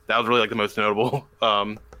like that was really like the most notable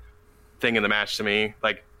thing in the match to me.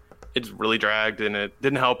 Like, it really dragged, and it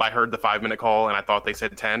didn't help. I heard the 5-minute call, and I thought they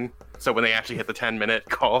said 10. So when they actually hit the 10-minute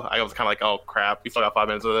call, I was kind of like, oh crap, we still got 5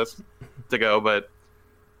 minutes of this to go. But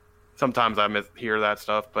sometimes I hear that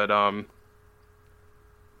stuff. But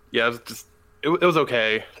yeah, it was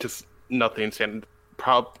okay. Just nothing.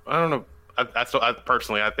 I don't know. I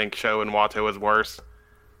personally, I think Sho and Wato is worse,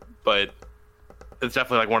 but it's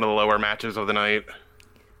definitely like one of the lower matches of the night.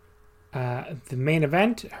 The main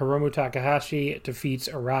event, Hiromu Takahashi defeats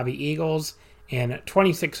Arabi Eagles in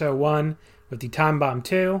 26:01 with the Time Bomb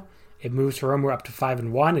 2. It moves Hiromu up to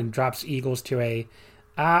 5-1 and drops Eagles to a,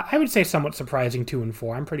 I would say, somewhat surprising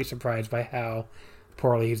 2-4. I'm pretty surprised by how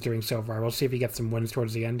poorly he's doing so far. We'll see if he gets some wins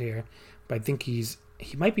towards the end here, but I think he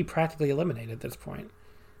might be practically eliminated at this point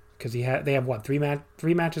because they have what,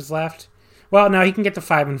 three matches left. Well, no, he can get to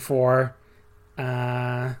 5-4.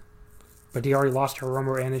 But he already lost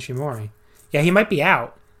Hiromu and Ishimori. Yeah, he might be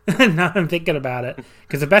out. Now I'm thinking about it.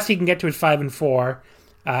 Because the best he can get to is 5-4.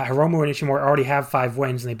 Hiromu and Ishimori already have 5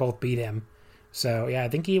 wins, and they both beat him. So, yeah, I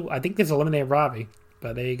think this eliminated Robbie.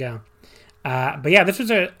 But there you go. But yeah, this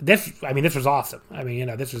was awesome. I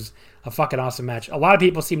mean, this was a fucking awesome match. A lot of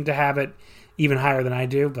people seem to have it even higher than I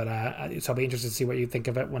do, but so I'll be interested to see what you think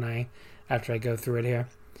of it after I go through it here.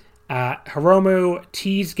 Hiromu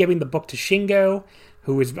teased giving the book to Shingo,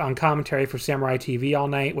 who was on commentary for Samurai TV all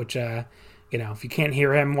night, which, if you can't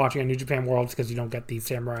hear him watching on New Japan World, it's because you don't get the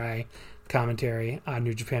Samurai commentary on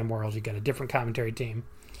New Japan World. You get a different commentary team.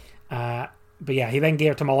 But yeah, he then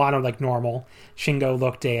gave it to Milano like normal. Shingo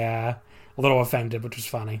looked a little offended, which was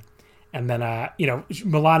funny. And then,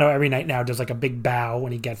 Milano every night now does like a big bow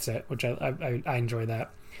when he gets it, which I enjoy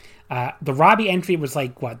that. The Robbie entry was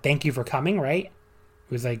like, what, thank you for coming, right?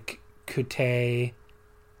 It was like, kute,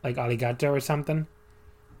 like arigato or something.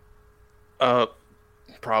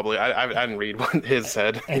 Probably. I didn't read what his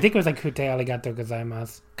said. I think it was like kute arigato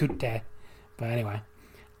gozaimasu. Kute. But anyway.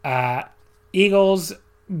 Eagles,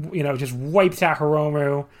 just wipes out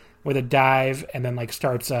Hiromu with a dive and then like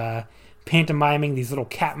starts pantomiming these little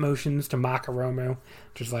cat motions to mock Hiromu.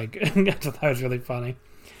 Just like, I thought that was really funny.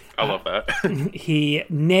 I love that. He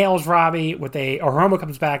nails Robbie Hiromu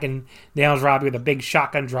comes back and nails Robbie with a big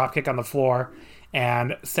shotgun dropkick on the floor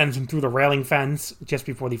and sends him through the railing fence just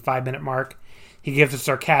before the 5-minute mark. He gives a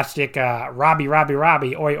sarcastic Robbie, Robbie,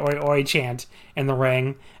 Robbie, oi, oi, oi chant in the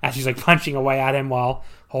ring as he's like punching away at him while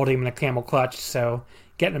holding him in a camel clutch. So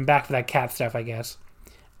getting him back for that cat stuff, I guess.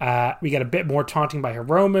 We get a bit more taunting by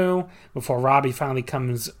Hiromu before Robbie finally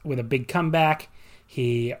comes with a big comeback.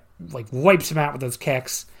 He like wipes him out with those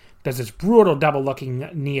kicks. Does this brutal double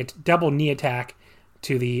knee attack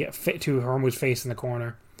to Hiromu's face in the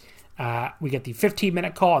corner. We get the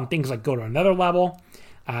 15-minute call, and things like go to another level.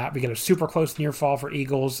 We get a super close near fall for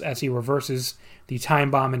Eagles as he reverses the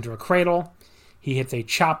time bomb into a cradle. He hits a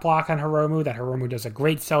chop block on Hiromu that Hiromu does a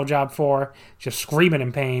great sell job for, just screaming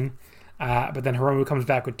in pain. But then Hiromu comes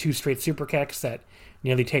back with 2 straight super kicks that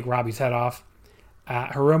nearly take Robbie's head off.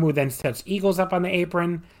 Hiromu then sets Eagles up on the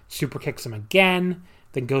apron, super kicks him again,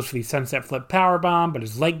 then goes for the sunset flip powerbomb, but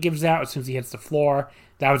his leg gives out as soon as he hits the floor.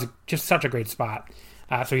 That was just such a great spot.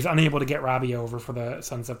 So he's unable to get Robbie over for the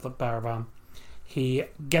sunset flip powerbomb. He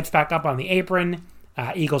gets back up on the apron.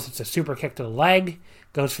 Eagles hits a super kick to the leg,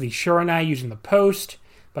 goes for the Shiranai using the post,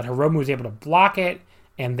 but Hiromu is able to block it,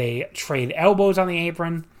 and they trade elbows on the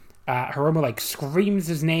apron. Hiromu screams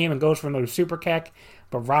his name and goes for another super kick,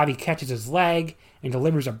 but Robbie catches his leg and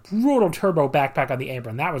delivers a brutal turbo backpack on the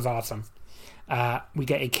apron. That was awesome. We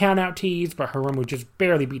get a count-out tease, but Hiromu just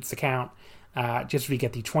barely beats the count. Just so we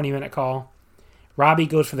get the 20-minute call. Robbie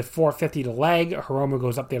goes for the 450 to leg. Hiromu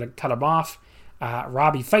goes up there to cut him off.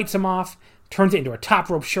 Robbie fights him off, turns it into a top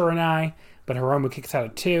rope Shiranai, but Hiromu kicks out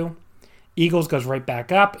at 2. Eagles goes right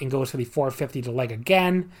back up and goes for the 450 to leg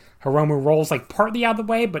again. Hiromu rolls like partly out of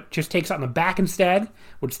the way, but just takes it on the back instead,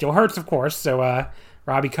 which still hurts, of course. So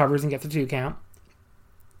Robbie covers and gets a 2 count.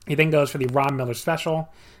 He then goes for the Ron Miller special,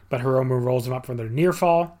 but Hiromu rolls him up for the near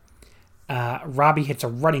fall. Robbie hits a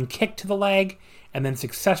running kick to the leg and then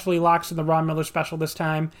successfully locks in the Ron Miller special this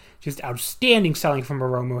time. Just outstanding selling from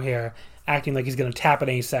Hiromu here, acting like he's going to tap at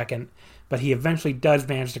any second. But he eventually does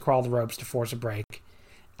manage to crawl the ropes to force a break.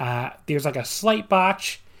 There's like a slight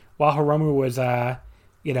botch while Hiromu was,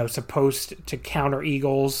 supposed to counter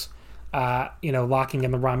Eagles, locking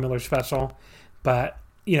in the Ron Miller special. But,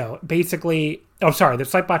 basically... Oh, sorry, the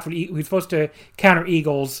slight botch, he was supposed to counter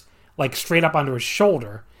Eagles, like, straight up onto his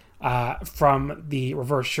shoulder from the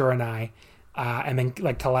reverse Shiranai, and then,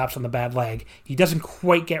 like, collapse on the bad leg. He doesn't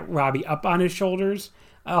quite get Robbie up on his shoulders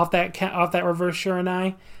off that reverse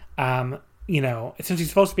Shiranai. Since he's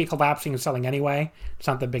supposed to be collapsing and selling anyway, it's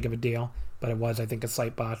not that big of a deal, but it was, I think, a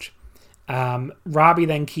slight botch. Robbie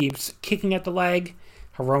then keeps kicking at the leg.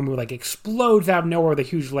 Hiromu, like, explodes out of nowhere with a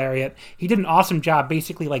huge lariat. He did an awesome job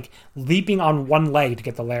basically, like, leaping on one leg to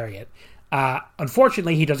get the lariat.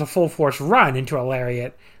 Unfortunately, he does a full force run into a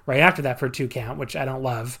lariat right after that for a 2 count, which I don't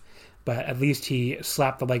love, but at least he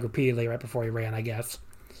slapped the leg repeatedly right before he ran, I guess.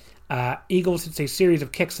 Eagles hits a series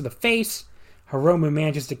of kicks to the face. Hiromu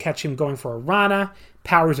manages to catch him going for a Rana,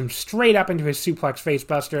 powers him straight up into his suplex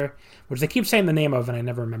facebuster, which they keep saying the name of, and I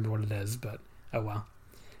never remember what it is, but oh well.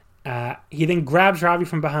 He then grabs Robbie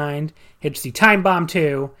from behind, hits the time bomb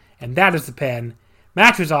too, and that is the pin.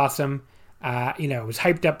 Match was awesome. It was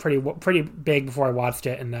hyped up pretty big before I watched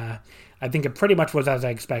it, and I think it pretty much was as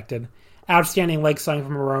I expected. Outstanding leg selling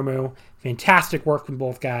from Hiromu. Fantastic work from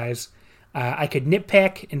both guys. I could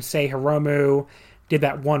nitpick and say Hiromu did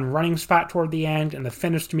that one running spot toward the end, and the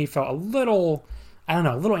finish to me felt a little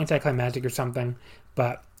anticlimactic or something,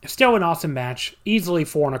 but still an awesome match. Easily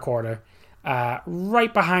 4 1/4.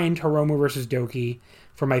 Right behind Hiromu versus Doki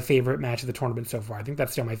for my favorite match of the tournament so far. I think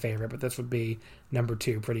that's still my favorite, but this would be number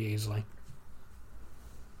 2 pretty easily.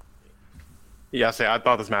 Yeah, I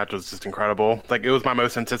thought this match was just incredible. Like, it was my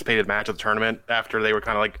most anticipated match of the tournament after they were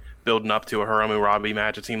kind of like building up to a Hiromu Robbie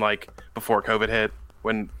match. It seemed like before COVID hit,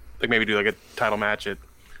 when like maybe do like a title match at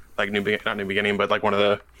like not New Beginning, but like one of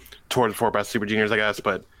the towards 4 Best Super Juniors, I guess.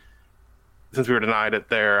 But since we were denied it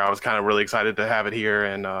there, I was kind of really excited to have it here,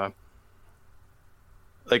 and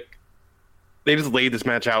they just laid this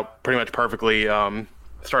match out pretty much perfectly.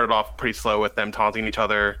 Started off pretty slow with them taunting each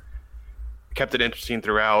other, kept it interesting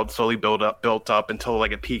throughout, slowly built up until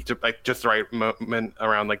like it peaked at like just the right moment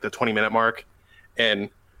around like the 20-minute mark,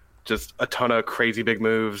 and just a ton of crazy big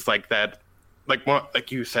moves like that.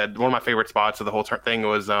 Like you said, one of my favorite spots of the whole thing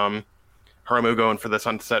was Hiromu going for the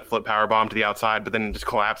sunset flip power bomb to the outside, but then just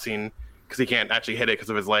collapsing because he can't actually hit it because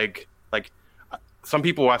of his leg. Like, some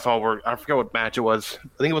people I saw I forget what match it was.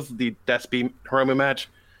 I think it was the Despy Hiromu match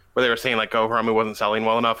where they were saying like, oh, Hiromu wasn't selling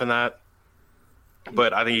well enough in that.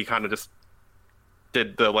 But I think he kind of just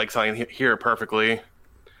did the leg selling here perfectly.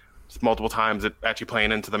 Just multiple times, it actually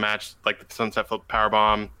playing into the match, like the sunset flip power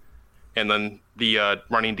bomb, and then the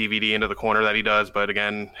running DVD into the corner that he does. But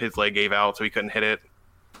again, his leg gave out, so he couldn't hit it.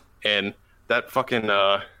 And that fucking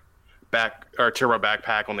tear rub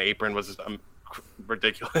backpack on the apron was just,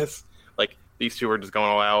 ridiculous. Like, these two were just going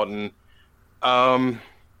all out, and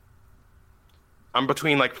I'm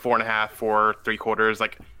between like 4.5, 4 3/4.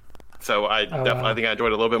 Like, so I think I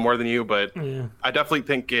enjoyed it a little bit more than you, but yeah. I definitely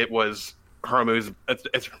think it was Hiromu's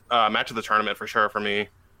match of the tournament for sure for me.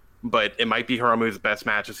 But it might be Hiromu's best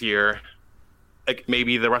match this year. Like,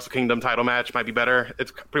 maybe the Wrestle Kingdom title match might be better.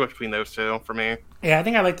 It's pretty much between those two for me. Yeah, I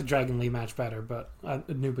think I like the Dragon Lee match better, but a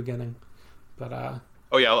New Beginning. But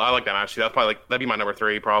oh yeah, I like that match too. That's probably that'd be my number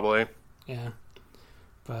 3 probably. Yeah.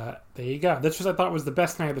 But there you go. This was, I thought, was the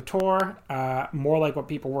best night of the tour. More like what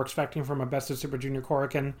people were expecting from a Best of Super Junior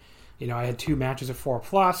Korakuen. I had 2 matches of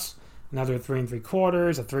 4+, another at 3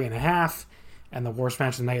 3/4, a 3.5, and the worst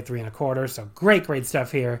match of the night at 3 1/4. So great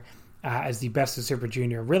stuff here as the Best of Super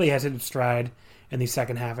Junior really has hit its stride in the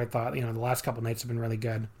second half. I thought, the last couple nights have been really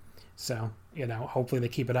good. So, hopefully they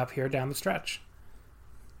keep it up here down the stretch.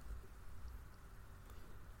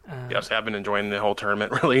 Yes, I've been enjoying the whole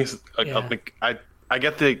tournament, really. Yeah. I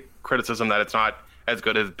get the criticism that it's not as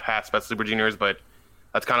good as past Best Super Juniors, but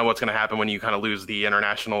that's kind of what's going to happen when you kind of lose the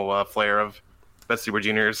international flair of Best Super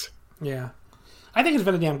Juniors. Yeah. I think it's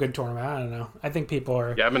been a damn good tournament. I don't know. I think people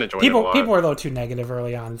are... Yeah, I've been enjoying it a lot. People are a little too negative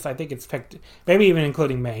early on, so I think it's picked... Maybe even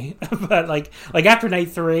including me. But, like after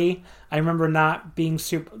night 3, I remember not being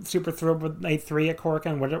super thrilled with night 3 at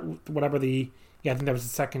Korakuen, whatever the Yeah, I think that was the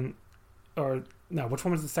second, or no, which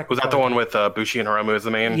one was the second? Was that Korakuen? the one with Bushi and Hiromu as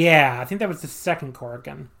the main? Yeah, I think that was the second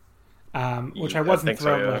Korakuen, which I wasn't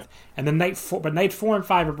thrilled with. And then night 4 and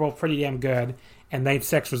 5 are both pretty damn good, and night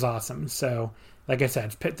 6 was awesome. So, like I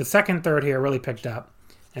said, the second, third here really picked up,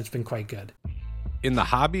 and it's been quite good. In the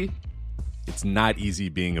hobby, it's not easy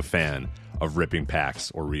being a fan of ripping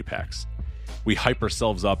packs or repacks. We hype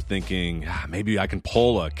ourselves up thinking, maybe I can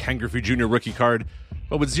pull a Ken Griffey Jr. rookie card,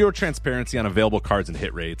 but with zero transparency on available cards and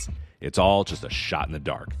hit rates, it's all just a shot in the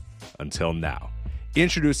dark. Until now.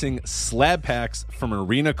 Introducing Slab Packs from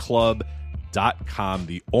ArenaClub.com,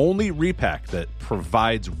 the only repack that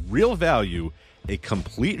provides real value, a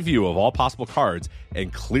complete view of all possible cards,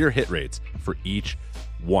 and clear hit rates for each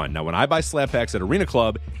one. Now, when I buy Slab Packs at Arena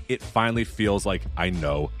Club, it finally feels like I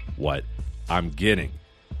know what I'm getting.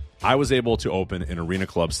 I was able to open an Arena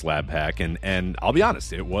Club slab pack, and I'll be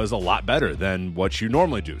honest, it was a lot better than what you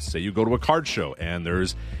normally do. Say you go to a card show, and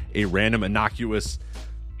there's a random innocuous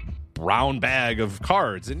brown bag of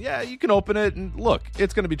cards, and yeah, you can open it, and look,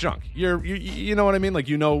 it's going to be junk. You know what I mean? Like,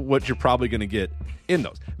 you know what you're probably going to get in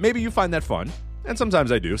those. Maybe you find that fun, and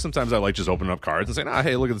sometimes I do. Sometimes I like just opening up cards and saying,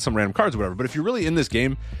 hey, look at some random cards or whatever. But if you're really in this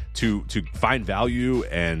game to find value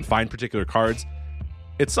and find particular cards,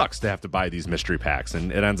 it sucks to have to buy these mystery packs,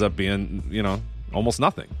 and it ends up being, almost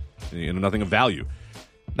nothing, nothing of value.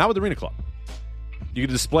 Not with Arena Club. You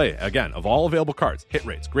can display, again, of all available cards, hit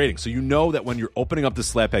rates, grading, so you know that when you're opening up the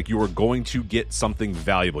slab pack, you are going to get something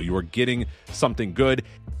valuable. You are getting something good.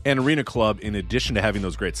 And Arena Club, in addition to having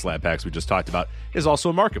those great slab packs we just talked about, is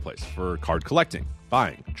also a marketplace for card collecting,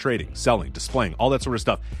 buying, trading, selling, displaying, all that sort of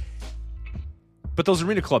stuff. But those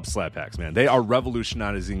Arena Club slab packs, man, they are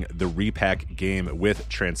revolutionizing the repack game with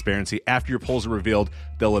transparency. After your pulls are revealed,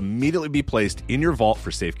 they'll immediately be placed in your vault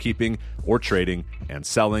for safekeeping or trading and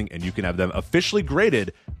selling, and you can have them officially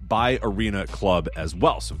graded by Arena Club as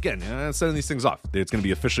well. So again, sending these things off, it's going to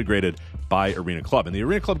be officially graded by Arena Club. And the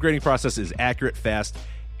Arena Club grading process is accurate, fast,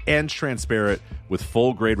 and transparent, with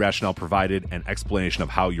full grade rationale provided and explanation of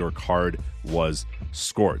how your card was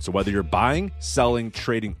scored. So whether you're buying, selling,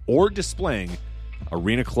 trading, or displaying,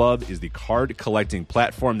 Arena Club is the card collecting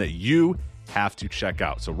platform that you have to check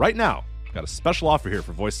out. So right now, I've got a special offer here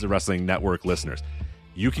for Voices of Wrestling Network listeners.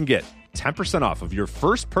 You can get 10% off of your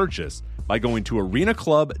first purchase by going to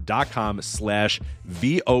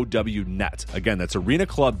arenaclub.com/VOWnet. Again, that's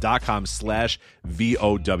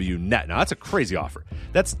arenaclub.com/VOWnet. Now, that's a crazy offer.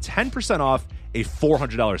 That's 10% off a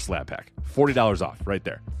 $400 slab pack. $40 off right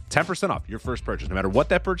there. 10% off your first purchase. No matter what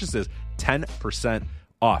that purchase is, 10%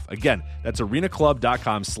 off. Again, that's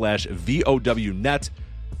arenaclub.com/VOWnet,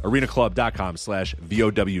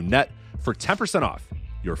 arenaclub.com/VOWnet for 10% off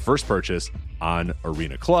your first purchase on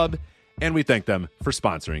Arena Club. And we thank them for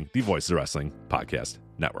sponsoring the Voices of Wrestling Podcast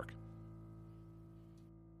Network.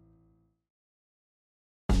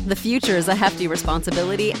 The future is a hefty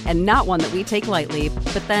responsibility and not one that we take lightly,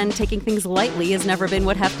 but then taking things lightly has never been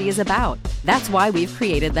what Hefty is about. That's why we've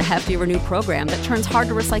created the Hefty Renew program that turns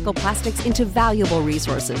hard-to-recycle plastics into valuable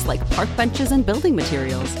resources like park benches and building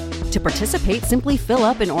materials. To participate, simply fill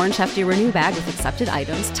up an orange Hefty Renew bag with accepted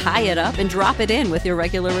items, tie it up, and drop it in with your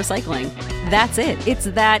regular recycling. That's it. It's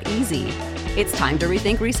that easy. It's time to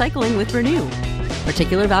rethink recycling with Renew.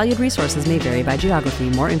 Particular valued resources may vary by geography.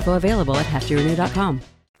 More info available at heftyrenew.com.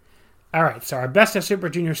 All right, so our best of Super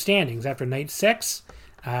Junior standings after Night 6.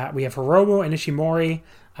 We have Hiromu and Ishimori,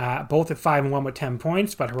 both at 5-1 with 10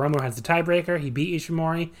 points, but Hiromu has the tiebreaker. He beat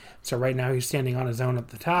Ishimori, so right now he's standing on his own at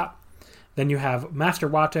the top. Then you have Master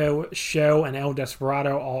Wato, Sho, and El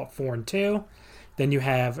Desperado all at 4-2. Then you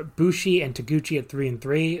have Bushi and Taguchi at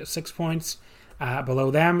 3-3, 6 points.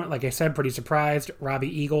 Below them, like I said, pretty surprised, Robbie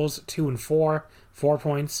Eagles, 2-4, 4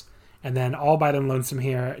 points. And then all by them lonesome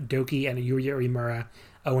here, Doki and Yuya Uemura,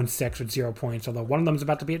 0-6 with 0 points, although one of them is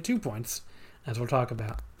about to be at 2 points, as we'll talk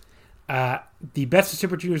about. The Best of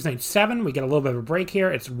Super Juniors Night 7, we get a little bit of a break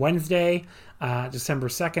here. It's Wednesday, December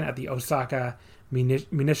 2nd at the Osaka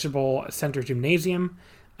Municipal Center Gymnasium.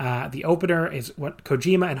 The opener is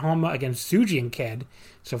Kojima and Honma against Tsuji and Ked,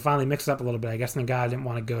 so finally mixed up a little bit. I guess Nagata didn't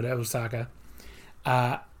want to go to Osaka.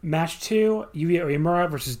 Match 2, Yuya Uemura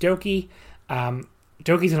versus Doki. Doki's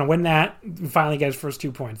going to win that, finally get his first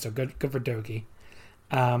 2 points, so good for Doki.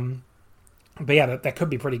 But yeah, that could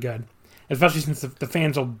be pretty good, especially since the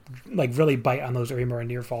fans will really bite on those Uemura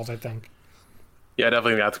near falls, I think. Yeah,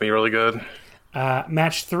 definitely that's gonna be really good.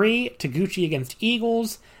 Match 3, Taguchi against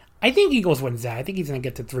Eagles. I think Eagles wins that. I think he's gonna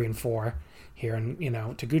get to 3-4 here, and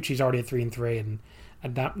Taguchi's already at 3-3,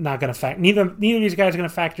 and not gonna factor. Neither of these guys are gonna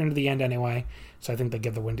factor into the end anyway. So I think they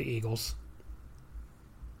give the win to Eagles.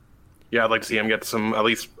 Yeah, I'd like to see him get at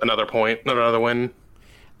least another point, another win.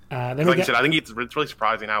 Like you said, I think it's really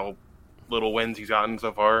surprising how little wins he's gotten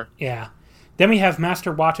so far. Yeah. Then we have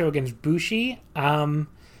Master Wato against Bushi.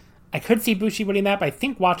 I could see Bushi winning that, but I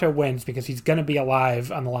think Wato wins because he's going to be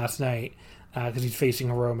alive on the last night because he's facing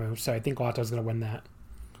Hiromu. So I think Wato's going to win that.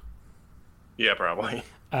 Yeah, probably.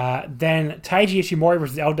 Then Taiji Ishimori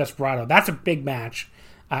versus El Desperado. That's a big match.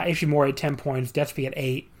 Ishimori at 10 points, Despy at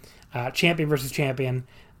 8. Champion versus champion.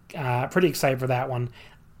 Pretty excited for that one.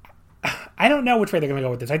 I don't know which way they're going to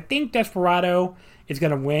go with this. I think Desperado is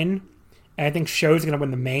going to win, and I think Sho's going to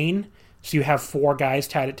win the main. So you have 4 guys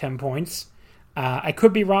tied at 10 points. I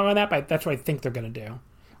could be wrong on that, but that's what I think they're going to do.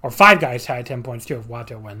 Or 5 guys tied at 10 points, too, if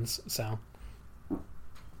Wato wins. So,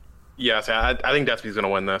 yes, I think Despy's going to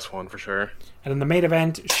win this one for sure. And in the main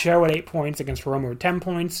event, Sho at 8 points against Hiromu at 10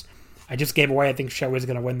 points. I just gave away, I think Sho is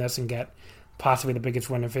going to win this and get possibly the biggest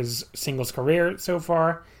win of his singles career so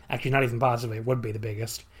far. Actually, not even possibly. It would be the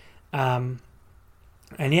biggest. And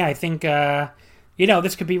yeah, I think,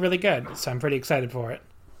 this could be really good. So I'm pretty excited for it.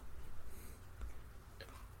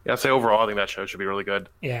 Yeah, I'd say overall, I think that show should be really good.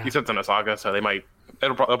 Yeah. You said it's in Osaka, so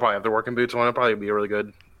they'll probably have their working boots on. It'll probably be a really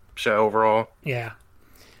good show overall. Yeah.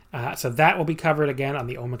 So that will be covered again on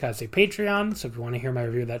the Omakase Patreon. So if you want to hear my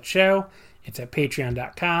review of that show, it's at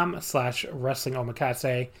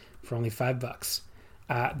patreon.com/wrestlingomakase for only $5.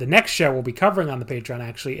 The next show we'll be covering on the Patreon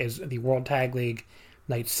actually is the World Tag League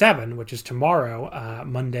Night 7, which is tomorrow,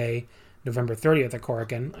 Monday, November 30th at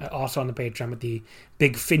Korakuen. Also on the Patreon with the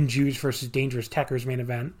big Finjuice versus Dangerous Tekkers main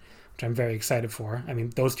event, which I'm very excited for. I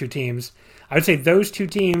mean, those two teams, I would say those two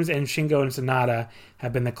teams and Shingo and Sonata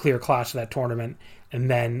have been the clear class of that tournament.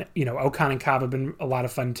 And then, Okan and Kaba have been a lot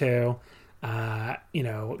of fun too. Goto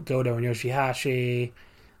and Yoshihashi,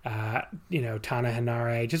 Tana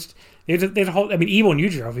Hinare. Just, there's a whole, Evil and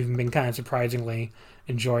Yujiro have even been kind of surprisingly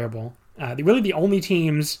enjoyable. Really the only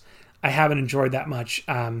teams I haven't enjoyed that much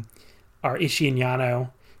are Ishii and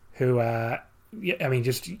Yano, who,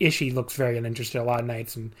 just Ishii looks very uninterested a lot of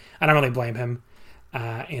nights, and I don't really blame him.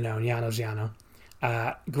 And Yano's Yano.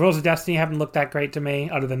 Guerrillas of Destiny haven't looked that great to me,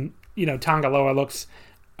 other than, Tonga Loa looks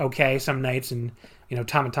okay some nights, and,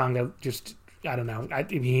 Tama Tonga just, I don't know.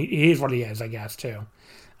 He is what he is, I guess, too.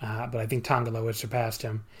 But I think Tonga Loa has surpassed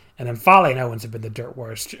him. And then Fale and Owens have been the dirt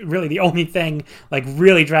worst. Really, the only thing,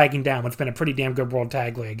 really dragging down what's been a pretty damn good World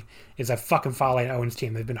Tag League is that fucking Fale and Owens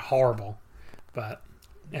team. They've been horrible. But,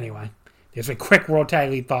 anyway. There's quick World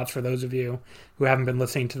Tag League thoughts for those of you who haven't been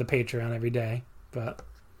listening to the Patreon every day. But,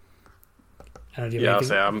 I don't know. Yeah,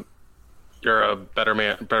 Sam. You're a better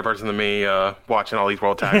person than me watching all these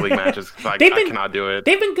World Tag League matches. I cannot do it.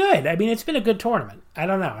 They've been good. It's been a good tournament. I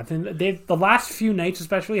don't know. I think the last few nights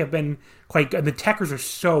especially have been quite good. The Tekkers are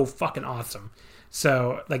so fucking awesome.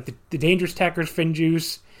 So, the Dangerous Tekkers,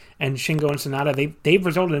 Finjuice, and Shingo and Sonata, they've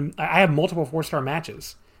resulted in... I have multiple 4-star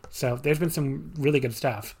matches. So, there's been some really good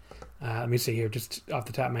stuff. Let me see here, just off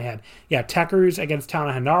the top of my head. Yeah, Tekkers against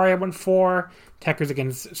Tana Hinare, I went 4. Tekkers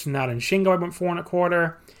against Sonata and Shingo, I went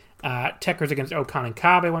 4.25. Tekkers against Okan and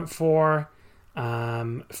Kabe went 4.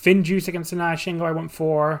 Finjuice against Sonata Shingo, I went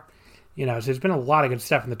 4. So there's been a lot of good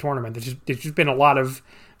stuff in the tournament. There's just been a lot of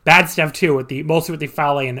bad stuff too, mostly with the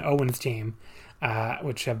Fale and Owens team,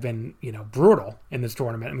 which have been brutal in this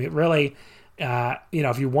tournament. really,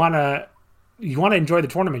 if you want to enjoy the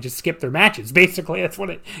tournament, just skip their matches. Basically, that's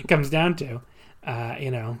what it comes down to.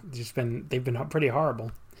 They've been pretty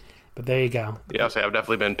horrible. But there you go. Yeah, so I've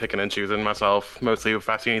definitely been picking and choosing myself. Mostly if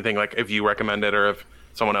I see anything, if you recommend it or if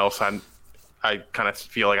someone else I kind of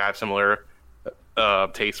feel like I have similar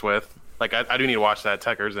taste with. I do need to watch that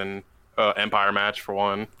Tekkers and Empire match for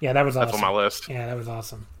one. Yeah, that was awesome. That's on my list. Yeah, that was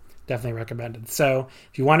awesome. Definitely recommended. So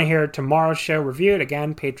if you want to hear tomorrow's show reviewed,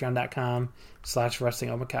 again,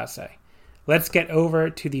 patreon.com/wrestlingomakase. Let's get over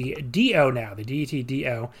to the DO now, the DET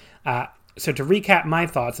DO. So to recap my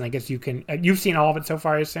thoughts, and I guess you can... you've seen all of it so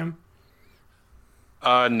far, I assume?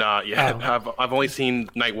 Not yet. Oh. I've only seen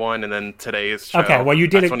night 1 and then today's show. Okay, well you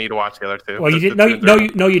did... I still need to watch the other two. Well, you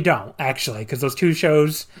did... No, you don't, actually, because those two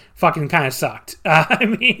shows fucking kind of sucked. So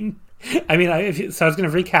I was going to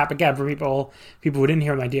recap again for people who didn't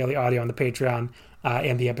hear my daily audio on the Patreon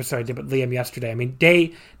and the episode I did with Liam yesterday.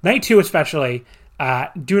 Night 2 especially,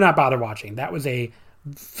 do not bother watching. That was a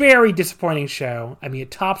very disappointing show. It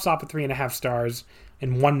tops off with 3.5 stars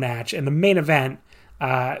in one match. And the main event,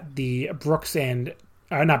 the Brooks and...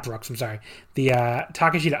 not Brooks, I'm sorry. The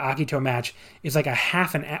Takeshita Akito match is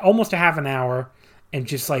almost a half an hour and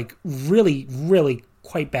just really, really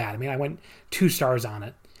quite bad. I went 2 stars on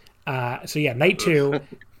it. So yeah, night 2.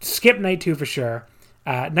 Skip night 2 for sure.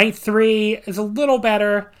 Night 3 is a little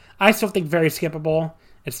better. I still think very skippable.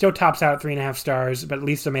 It still tops out at 3.5 stars, but at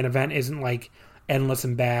least the main event isn't like endless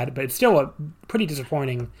and bad. But it's still a pretty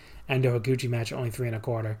disappointing Endo Higuchi match at only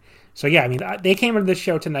 3.25. So yeah, I mean, they came into this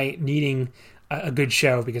show tonight needing a good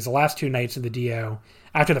show because the last 2 nights of the DO,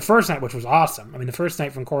 after the first night, which was awesome. I mean, the first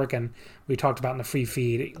night from Korakuen we talked about in the free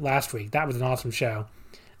feed last week. That was an awesome show.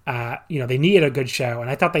 They needed a good show, and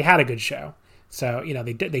I thought they had a good show. So,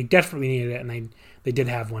 they desperately needed it, and they did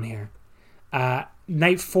have one here.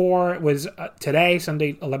 Night 4 was today,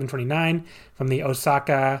 Sunday, 11/29, from the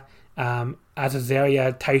Osaka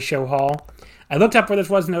Azazeria Taisho Hall. I looked up where this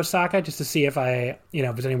was in Osaka just to see if if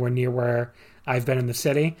it was anywhere near where I've been in the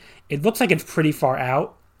city. It looks like it's pretty far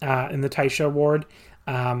out in the Taisho ward.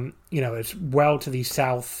 It's well to the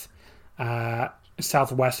southwest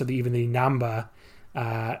of even the Namba,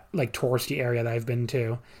 touristy area that I've been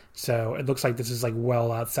to. So it looks like this is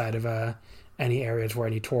well outside of any areas where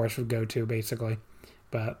any tourists would go to, basically.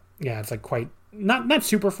 But yeah, it's quite not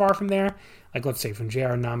super far from there. Let's say from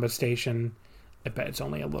JR Namba Station, I bet it's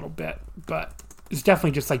only a little bit, but it's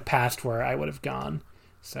definitely just past where I would have gone.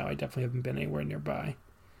 So I definitely haven't been anywhere nearby.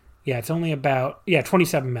 Yeah, it's only about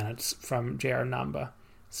 27 minutes from JR Namba.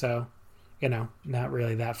 So, not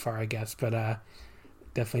really that far, I guess, but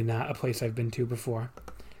definitely not a place I've been to before.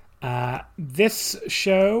 This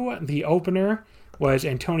show, the opener, was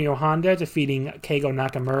Antonio Honda defeating Keigo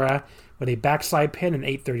Nakamura with a backslide pin in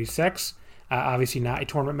 8:36. Obviously not a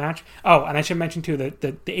tournament match. Oh, and I should mention too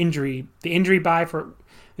the injury buy for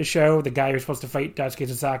the show. The guy who's supposed to fight Daisuke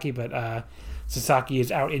Sasaki, but Sasaki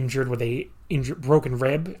is out injured with a broken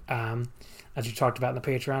rib, as you talked about in the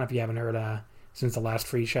Patreon if you haven't heard since the last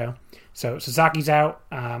free show. So Sasaki's out.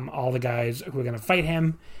 All the guys who are going to fight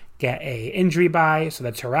him get a injury bye, so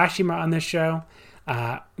that's Hirashima on this show.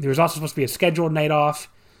 There was also supposed to be a scheduled night off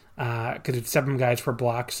because it's 7 guys per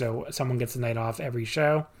block, so someone gets a night off every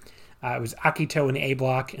show. It was Akito in the A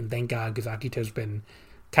block, and thank God, because Akito's been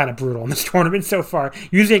kind of brutal in this tournament so far.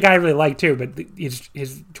 Usually a guy I really like too, but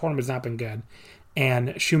his tournament's not been good. And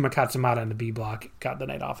Shuma Katsumata in the B block got the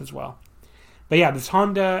night off as well. But yeah, this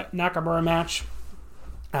Honda Nakamura match,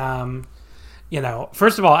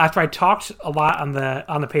 first of all, after I talked a lot on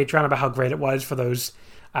the Patreon about how great it was for those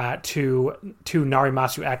two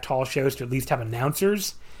Narimasu Act Hall shows to at least have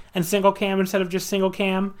announcers and single cam instead of just single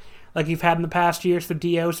cam, like you've had in the past years for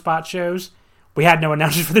DO spot shows, we had no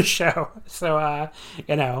announcers for the show. So,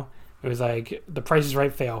 it was the Price is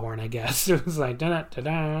Right fail horn, I guess. It was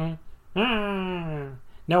da-da-da-da,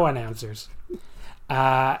 no announcers.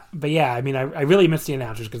 But yeah, I mean, I really miss the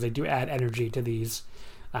announcers because they do add energy to these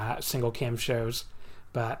single cam shows.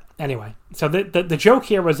 But anyway, so the joke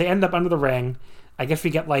here was they end up under the ring. I guess we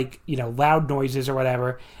get loud noises or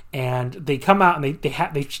whatever, and they come out and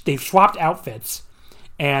they've swapped outfits,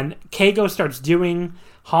 and Keigo starts doing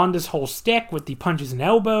Honda's whole stick with the punches and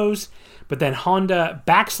elbows, but then Honda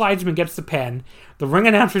backslides him and gets the pin. The ring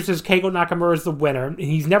announcer says Keigo Nakamura is the winner, and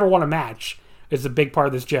he's never won a match. Is a big part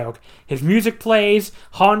of this joke. His music plays.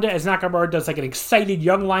 Honda, as Nakamura, does an excited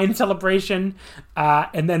young lion celebration,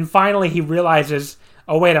 and then finally he realizes,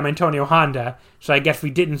 oh wait, I'm Antonio Honda, so I guess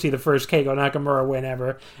we didn't see the first Keigo Nakamura win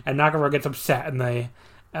ever, and Nakamura gets upset and they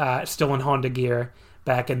still in Honda gear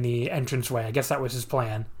back in the entranceway. I guess that was his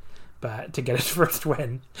plan, but to get his first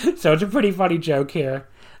win. So it's a pretty funny joke here.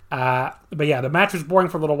 But yeah, the match was boring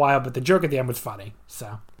for a little while, but the joke at the end was funny.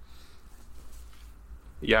 So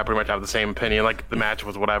yeah, I pretty much have the same opinion. The match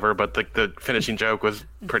was whatever, but the finishing joke was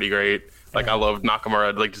pretty great. I love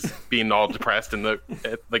Nakamura, just being all depressed at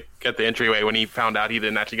the entryway when he found out he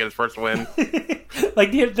didn't actually get his first win.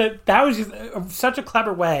 That was just such a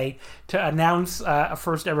clever way to announce a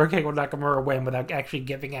first ever Keigo Nakamura win without actually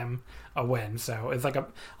giving him a win. So it's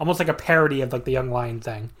almost like a parody of the Young Lion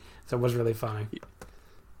thing. So it was really funny.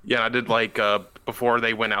 Yeah, and I did before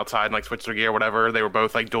they went outside and switched their gear or whatever, they were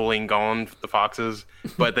both dueling Gon, the Foxes,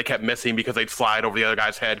 but they kept missing because they'd slide over the other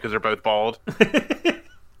guy's head because they're both bald.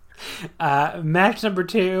 Match number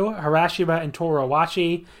 2, Hirashima and Toru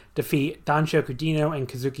Owachi defeat Danshoku Dino and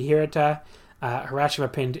Kazuki Hirata.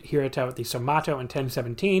 Hirashima pinned Hirata with the Somato in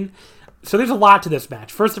 10-17. So there's a lot to this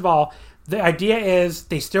match. First of all, the idea is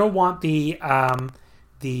they still want the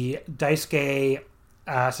Daisuke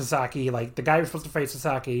Sasaki, the guy who's supposed to fight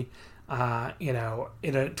Sasaki, in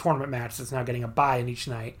a tournament match that's now getting a bye in each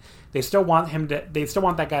night. They still want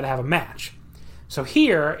that guy to have a match. So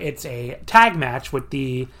here it's a tag match with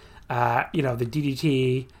the the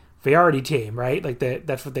DDT Variety team, right?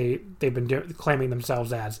 That's what they've been claiming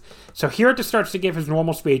themselves as. So Hirata starts to give his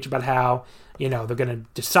normal speech about how they're going to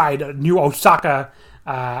decide a new Osaka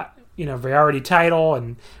Variety title,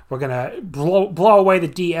 and we're gonna blow away the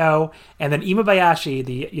DO. And then Imabayashi,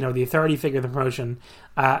 the authority figure of the promotion.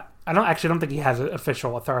 I don't think he has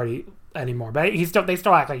official authority anymore, but they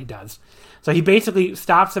still act like he does. So he basically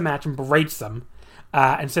stops the match and berates them,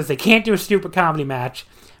 and says they can't do a stupid comedy match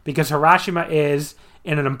because Harashima is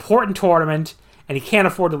in an important tournament and he can't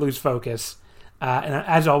afford to lose focus. And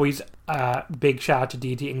as always, big shout out to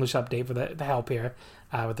DDT English Update for the help here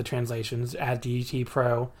with the translations at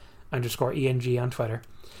DDTPro_ENG on Twitter.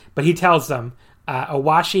 But he tells them,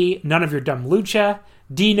 Owashi, none of your dumb lucha.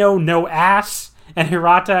 Dino, no ass. And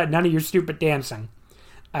Hirata, none of your stupid dancing.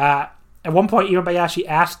 At one point, Imabayashi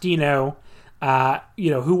asked Dino,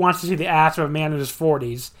 who wants to see the ass of a man in his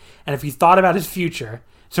 40s, and if he thought about his future.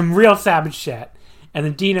 Some real savage shit. And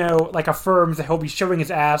then Dino, affirms that he'll be showing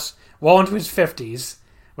his ass well into his 50s,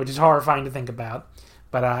 which is horrifying to think about.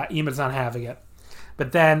 But Ima's not having it.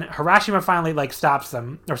 But then Harashima finally, stops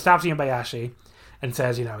Imabayashi and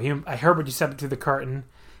says, I heard what you said through the curtain,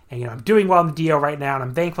 and, I'm doing well in the DO right now, and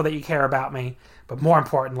I'm thankful that you care about me. But more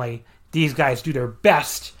importantly, these guys do their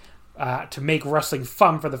best to make wrestling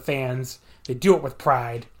fun for the fans. They do it with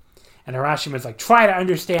pride. And Harashima's try to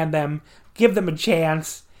understand them, give them a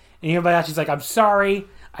chance. And Imabayashi's I'm sorry,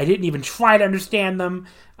 I didn't even try to understand them.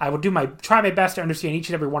 I will try my best to understand each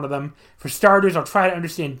and every one of them. For starters, I'll try to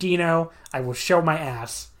understand Dino. I will show my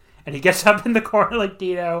ass. And he gets up in the corner like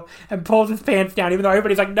Dino and pulls his pants down, even though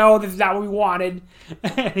everybody's no, this is not what we wanted.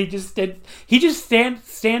 And he just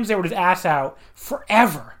stands there with his ass out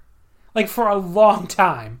forever. For a long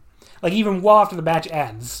time. Even well after the match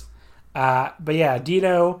ends. But yeah,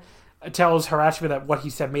 Dino tells Harashima that what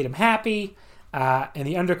he said made him happy. And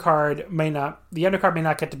the undercard may not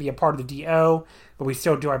get to be a part of the DO, but we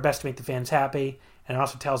still do our best to make the fans happy. And it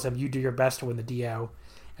also tells him, you do your best to win the DO.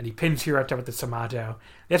 And he pins Hirata with the Samato.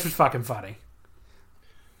 This was fucking funny.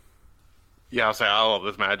 Yeah, I'll say I love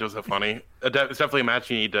this match. It was so funny. It's definitely a match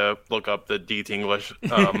you need to look up the DT English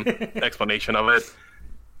explanation of it,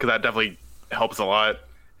 because that definitely helps a lot.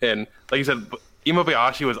 And like you said,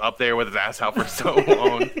 Imabayashi was up there with his ass out for so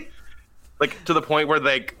long, to the point where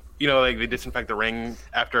they disinfect the ring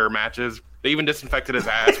after matches. They even disinfected his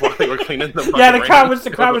ass while they were cleaning the yeah, the crowd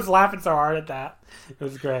was laughing so hard at that. It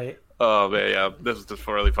was great. Oh man, yeah, this was just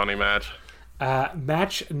a really funny match.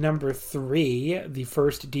 Match number 3, the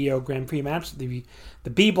first DO Grand Prix match, the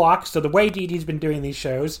B block. So the way DDT's been doing these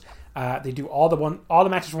shows, they do all the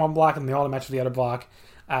matches from one block and all the matches from the other block,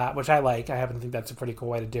 which I like. I happen to think that's a pretty cool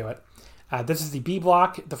way to do it. This is the B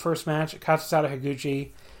block. The first match, Kazusada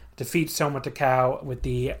Higuchi defeats Soma Takao with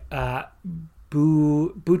the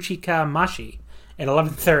Buchika Mashi at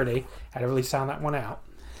 11:30. Had to really sound that one out.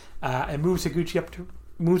 And moves Higuchi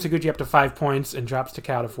up to 5 points and drops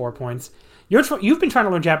Takao to 4 points. You've been trying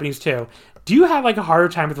to learn Japanese too. Do you have a harder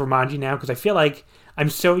time with Romanji now? Because I feel like I'm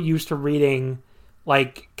so used to reading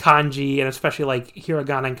kanji and especially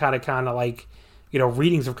hiragana and katakana,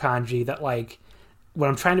 readings of kanji that when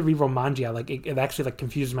I'm trying to read Romanji, it actually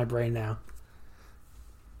confuses my brain now.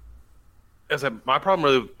 My problem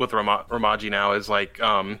really with Romaji now is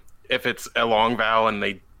if it's a long vowel and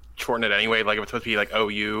they shorten it anyway, if it's supposed to be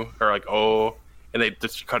OU or O, and they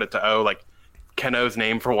just cut it to O, Keno's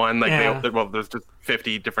name for one, there's just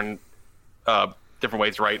 50 different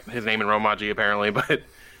ways to write his name in Romaji apparently, but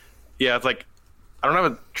yeah, it's I don't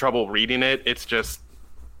have trouble reading it. It's just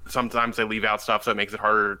sometimes they leave out stuff, so it makes it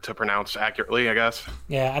harder to pronounce accurately, I guess.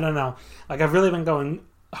 Yeah, I don't know. I've really been going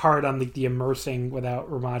hard on the immersing without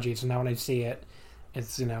Romaji, so now when I see it,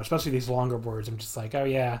 it's especially these longer words, I'm just oh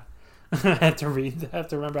yeah, I have to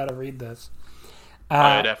remember how to read this.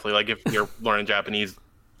 Definitely, if you're learning Japanese,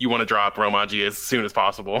 you want to drop Romaji as soon as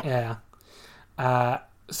possible. Yeah.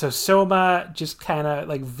 So Soma just kind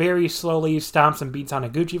of very slowly stomps and beats on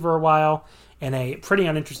Higuchi for a while in a pretty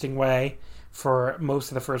uninteresting way for most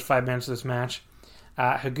of the first 5 minutes of this match.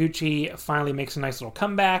 Higuchi finally makes a nice little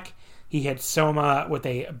comeback. He hits Soma with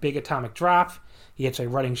a big atomic drop. He hits a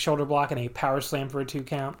running shoulder block and a power slam for a 2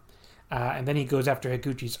 count. And then he goes after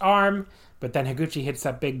Higuchi's arm, but then Higuchi hits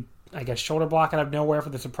that big, shoulder block out of nowhere for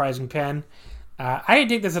the surprising pin. I didn't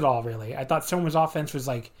dig this at all, really. I thought Soma's offense was,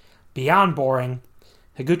 beyond boring.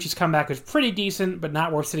 Higuchi's comeback was pretty decent, but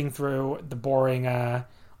not worth sitting through the boring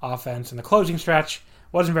offense. And the closing stretch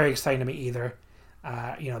wasn't very exciting to me either.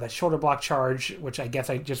 That shoulder block charge, which I guess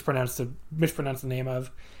I just mispronounced the name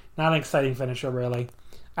of. Not an exciting finisher, really.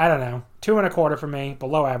 I don't know. 2 1/4 for me.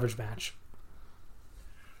 Below average match.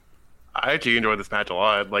 I actually enjoyed this match a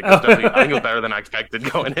lot. I think it was better than I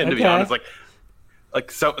expected going in, to be honest.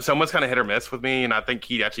 Soma's kind of hit or miss with me, and I think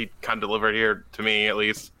he actually kind of delivered here, to me, at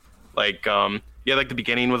least. The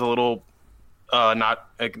beginning was a little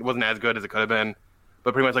it wasn't as good as it could have been.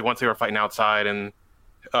 But pretty much like once they were fighting outside and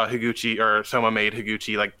Higuchi or Soma made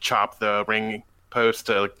Higuchi like chop the ring post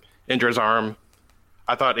to like, injure his arm,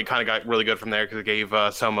 I thought it kind of got really good from there because it gave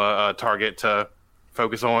Soma a target to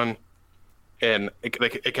focus on, and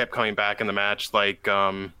it kept coming back in the match. Like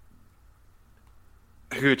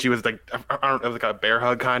Higuchi was like, I don't know, it was like a bear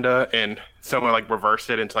hug kind of, and Soma like reversed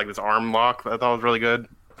it into like this arm lock that I thought was really good.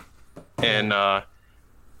 And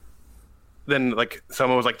then like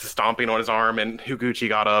Soma was like just stomping on his arm, and Higuchi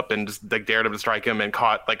got up and just like dared him to strike him and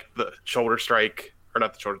caught like the shoulder strike, or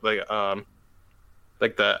not the shoulder,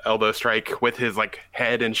 like the elbow strike with his like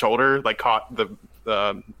head and shoulder, like caught the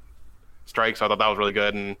strike. So I thought that was really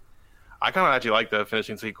good, and I kind of actually like the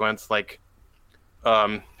finishing sequence, like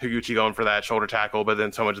Higuchi going for that shoulder tackle, but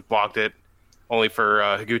then someone just blocked it, only for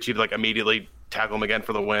Higuchi to like immediately tackle him again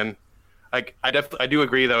for the win. Like I do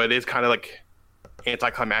agree though, it is kind of like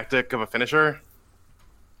anticlimactic of a finisher.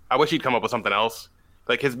 I wish he'd come up with something else.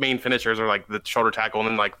 Like his main finishers are like the shoulder tackle and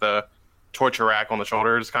then like the torture rack on the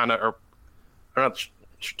shoulders, kind of, or not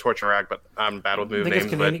torture rack, but I'm bad with move names.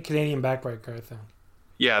 Canadian backbreaker, I think.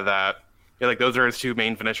 Yeah, that. Yeah, like those are his two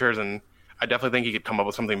main finishers, and I definitely think he could come up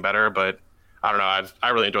with something better. But I don't know. I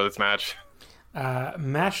really enjoyed this match.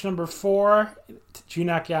 Match number 4, Jun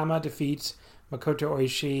Akiyama defeats Makoto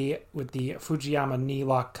Oishi with the Fujiyama knee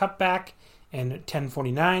lock cutback in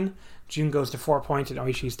 10:49. Jun goes to 4 points and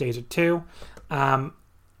Oishi stays at 2.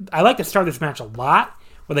 I like to start this match a lot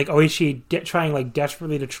with like Oishi trying like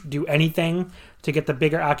desperately to do anything to get the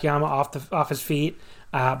bigger Akiyama off his feet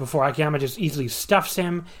before Akiyama just easily stuffs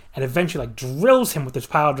him and eventually like drills him with this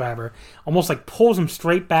pile driver, almost like pulls him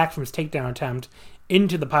straight back from his takedown attempt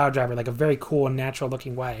into the pile driver, like a very cool and natural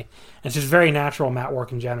looking way. And it's just very natural mat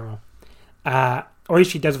work in general.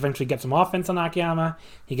 Oishi does eventually get some offense on Akiyama.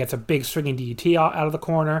 He gets a big swinging DDT out of the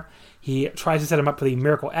corner. He tries to set him up for the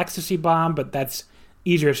Miracle Ecstasy Bomb, but that's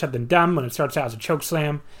easier said than done when it starts out as a choke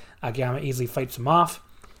slam. Akiyama easily fights him off.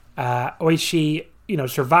 Oishi,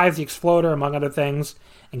 survives the exploder, among other things,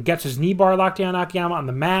 and gets his knee bar locked down Akiyama on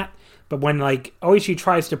the mat. But when like Oishi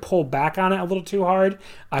tries to pull back on it a little too hard,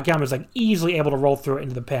 Akiyama's like easily able to roll through it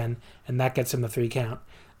into the pin, and that gets him the 3 count.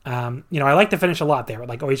 I like the finish a lot there,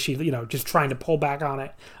 like Oishi, just trying to pull back on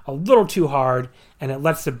it a little too hard, and it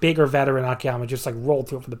lets the bigger veteran Akiyama just like roll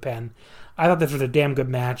through it for the pin. I thought this was a damn good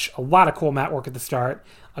match. A lot of cool mat work at the start.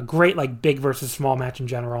 A great like big versus small match in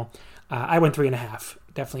general. I went 3.5.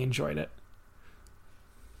 Definitely enjoyed it.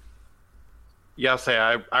 Yeah, I'll say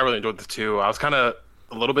I really enjoyed this too. I was kind of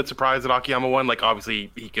a little bit surprised that Akiyama won. Like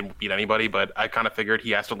obviously he can beat anybody, but I kind of figured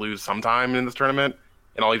he has to lose sometime in this tournament,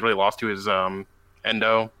 and all he's really lost to is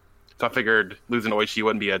Endo. So I figured losing Oishi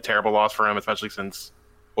wouldn't be a terrible loss for him, especially since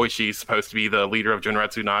Oishi's supposed to be the leader of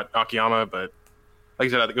Junretsu, not Akiyama. But like I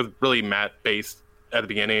said, I think it was really mat-based at the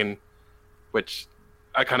beginning, which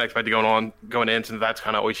I kind of expected going in since that's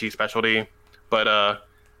kind of Oishi's specialty. But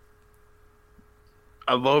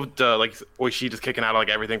I loved like Oishi just kicking out of like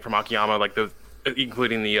everything from Akiyama, like those,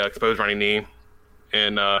 including the exposed running knee.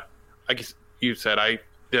 And I guess you said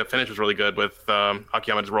the finish was really good with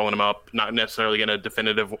Akiyama just rolling him up, not necessarily getting a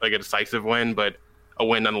definitive, like a decisive win, but a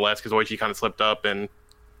win nonetheless because Oishi kind of slipped up. And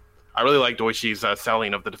I really liked Oishi's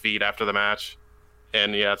selling of the defeat after the match.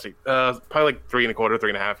 And yeah, it's probably like 3.25,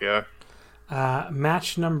 3.5, yeah.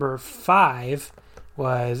 Match number 5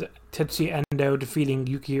 was Tetsuya Endo defeating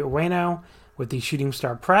Yuki Ueno with the Shooting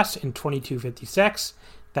Star Press in 22:56.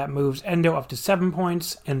 That moves Endo up to 7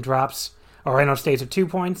 points and drops, or Endo stays at 2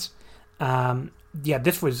 points.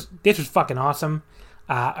 This was fucking awesome.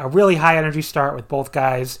 A really high energy start with both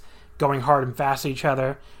guys going hard and fast at each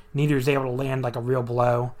other. Neither is able to land like a real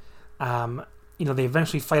blow. They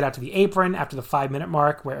eventually fight out to the apron after the 5-minute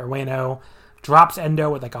mark, where Ueno drops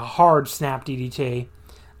Endo with like a hard snap DDT.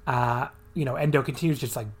 Endo continues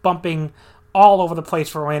just like bumping all over the place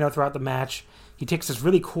for Ueno throughout the match. He takes this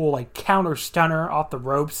really cool like counter stunner off the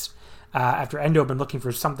ropes after Endo had been looking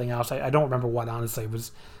for something else. I don't remember what, honestly. It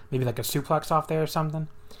was maybe like a suplex off there or something.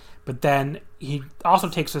 But then he also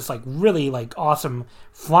takes this like really like awesome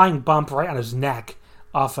flying bump right on his neck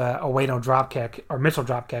off a Ueno dropkick or missile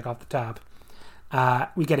dropkick off the top.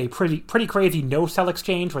 We get a pretty crazy no-sell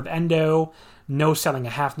exchange with Endo no-selling a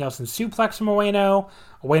half Nelson suplex from Ueno.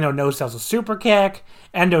 Ueno no-sells a super kick.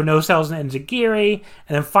 Endo no-sells an enziguri.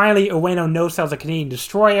 And then finally Ueno no-sells a Canadian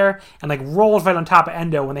Destroyer and like rolls right on top of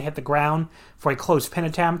Endo when they hit the ground for a close pin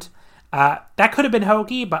attempt. That could have been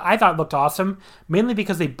hokey, but I thought it looked awesome. Mainly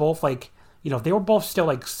because they both they were both still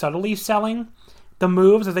like subtly selling the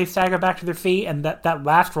moves as they stagger back to their feet. And that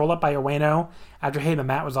last roll-up by Ueno after hitting the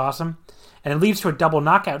mat was awesome. And it leads to a double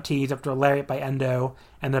knockout tease after a lariat by Endo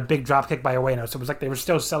and then a big dropkick by Ueno. So it was like they were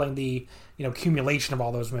still selling the, accumulation of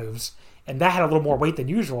all those moves. And that had a little more weight than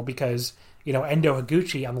usual because, Endo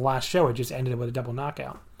Higuchi on the last show had just ended with a double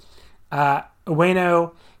knockout.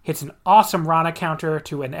 Ueno hits an awesome Rana counter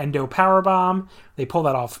to an Endo powerbomb. They pull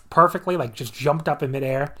that off perfectly, like just jumped up in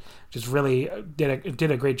midair. Just really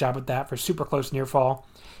did a great job with that for super close near fall.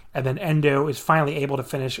 And then Endo is finally able to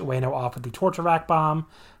finish Ueno off with the Torture Rack Bomb,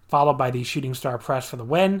 followed by the Shooting Star Press for the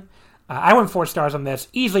win. I went 4 stars on this.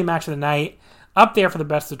 Easily match of the night. Up there for the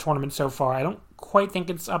best of the tournament so far. I don't quite think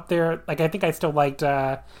it's up there. Like, I think I still liked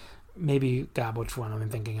which one am I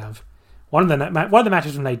thinking of? One of the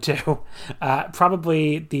matches from night 2.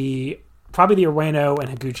 Probably the Ueno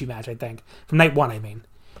and Higuchi match, I think. From night 1, I mean.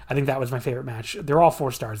 I think that was my favorite match. They're all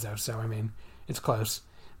 4 stars, though, so, it's close.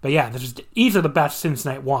 But yeah, this is easily the best since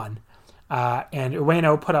night 1. And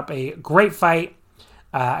Ueno put up a great fight.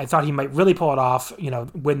 I thought he might really pull it off,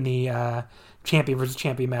 win the champion versus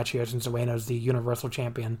champion match here since Ueno's the Universal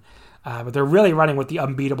Champion. But they're really running with the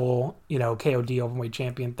unbeatable, KOD Openweight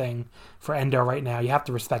Champion thing for Endo right now. You have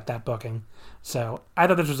to respect that booking. So I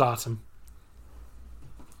thought this was awesome.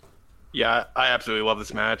 Yeah, I absolutely love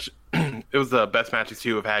this match. It was the best match these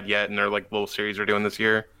two have had yet in their little series they're doing this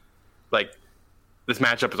year. This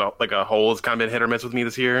matchup is like a whole has kind of been hit or miss with me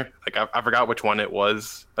this year. I forgot which one it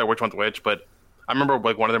was, which one's which, but I remember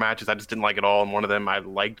one of their matches I just didn't like at all, and one of them I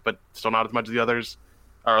liked, but still not as much as the others,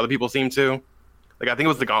 or other people seem to. I think it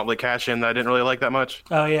was the Gauntlet cash-in that I didn't really like that much.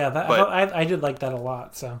 Oh yeah, I did like that a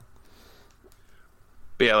lot. So,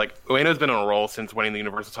 but yeah, Ueno's been on a roll since winning the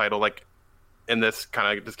Universal title. And this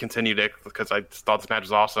kind of just continued it because I just thought this match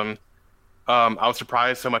was awesome. I was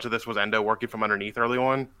surprised so much of this was Endo working from underneath early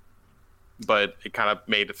on, but it kind of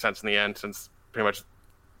made sense in the end since pretty much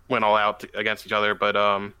went all out against each other. But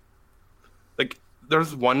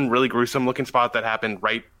there's one really gruesome looking spot that happened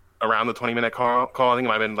right around the 20-minute call. I think it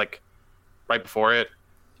might have been right before it.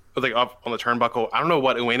 It was up on the turnbuckle. I don't know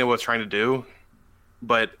what Ueno was trying to do,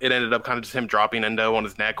 but it ended up kind of just him dropping Endo on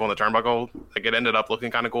his neck on the turnbuckle. It ended up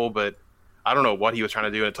looking kind of cool, but I don't know what he was trying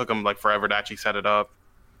to do. And it took him forever to actually set it up.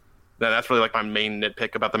 That's really my main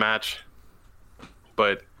nitpick about the match.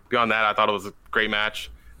 But beyond that, I thought it was a great match.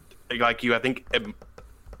 Like you, I think I don't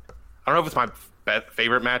know if it's my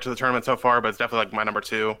favorite match of the tournament so far, but it's definitely my number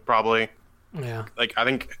 2 probably. Yeah. I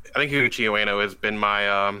think Higuchi Ueno has been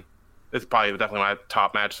my it's probably definitely my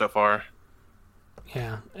top match so far.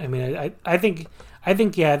 Yeah, I think I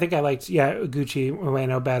liked Higuchi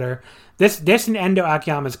Ueno better. This and Endo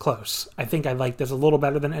Akiyama is close. I think I like this a little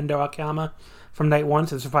better than Endo Akiyama from night 1,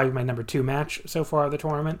 so this is probably my number 2 match so far of the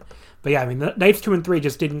tournament. But yeah, the nights 2 and 3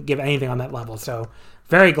 just didn't give anything on that level. So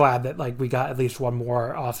very glad that we got at least one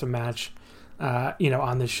more awesome match,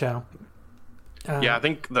 on this show. Yeah, I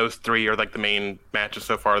think those 3 are the main matches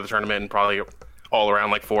so far of the tournament, and probably all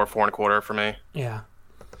around 4 4.25 for me. Yeah.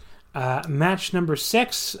 Match number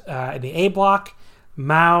 6 in the A block,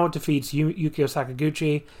 Mao defeats Yukio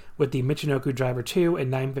Sakaguchi with the Michinoku Driver 2 in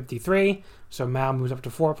 9:53. So Mao moves up to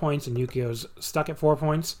 4 points, and Yukio's stuck at 4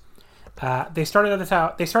 points. They started this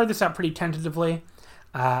out pretty tentatively.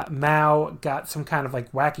 Mao got some kind of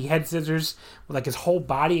wacky head scissors with his whole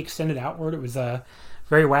body extended outward. It was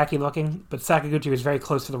very wacky looking, but Sakaguchi was very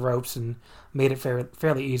close to the ropes and made it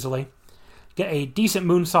fairly easily. Get a decent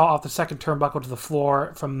moonsault off the second turnbuckle to the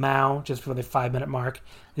floor from Mao just before the 5-minute mark.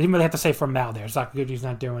 I didn't really have to say from Mao there. Sakaguchi's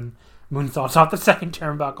not doing moonsaults off the second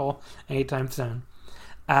turnbuckle anytime soon.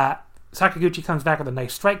 Sakaguchi comes back with a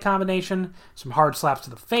nice strike combination, some hard slaps to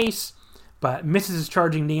the face, but misses his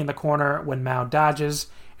charging knee in the corner when Mao dodges,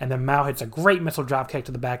 and then Mao hits a great missile dropkick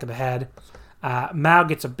to the back of the head. Mao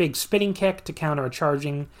gets a big spinning kick to counter a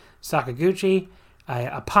charging Sakaguchi,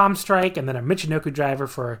 a palm strike, and then a Michinoku driver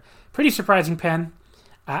for a pretty surprising pin.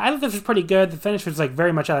 I thought this was pretty good. The finish was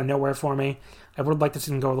very much out of nowhere for me. I would have liked to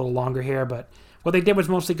see them go a little longer here, but what they did was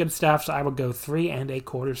mostly good stuff, so I would go 3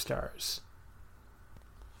 3/4 stars.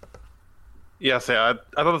 Yeah, so I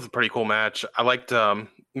thought it was a pretty cool match. I liked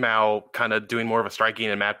Mao kind of doing more of a striking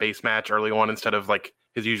and mat-based match early on instead of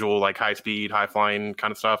his usual high-speed, high-flying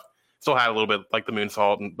kind of stuff. Still had a little bit the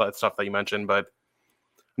moonsault and that stuff that you mentioned, but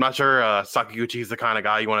I'm not sure Sakaguchi's the kind of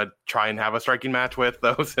guy you want to try and have a striking match with,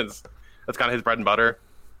 though, since that's kind of his bread and butter.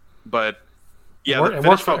 But yeah, it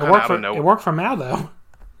worked for Mao, though.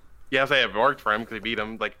 Yeah, it worked for him because he beat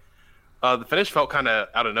him. The finish felt kind of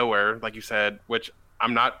out of nowhere, like you said, which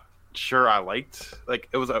I'm not sure I liked.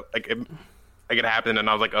 It was it happened, and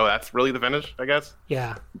I was oh, that's really the finish, I guess.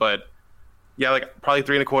 Yeah. But yeah, probably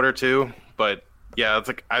 3 1/4 too. But yeah, it's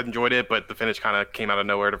I enjoyed it, but the finish kind of came out of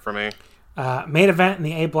nowhere for me. Main event in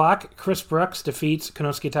the A block, Chris Brooks defeats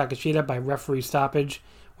Konosuke Takeshita by referee stoppage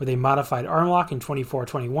with a modified arm lock in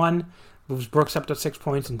 24-21. Moves Brooks up to 6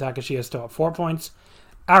 points and Takeshita still at 4 points.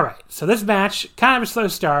 All right, so this match, kind of a slow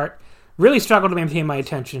start. Really struggled to maintain my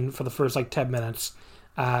attention for the first 10 minutes.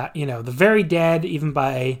 The very dead, even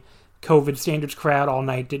by COVID standards crowd all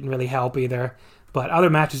night didn't really help either. But other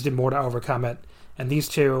matches did more to overcome it. And these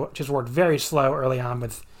two just worked very slow early on,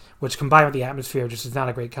 which combined with the atmosphere just is not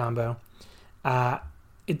a great combo.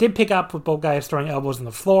 It did pick up with both guys throwing elbows on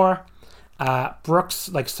the floor.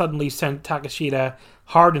 Brooks suddenly sent Takeshita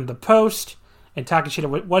hard into the post, and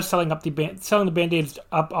Takeshita was selling the Band-Aids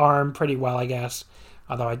up arm pretty well, I guess.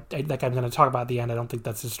 Although, like I'm going to talk about at the end, I don't think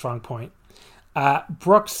that's his strong point.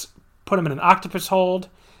 Brooks put him in an octopus hold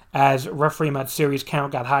as referee Matsuuri's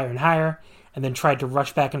count got higher and higher, and then tried to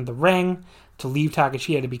rush back into the ring to leave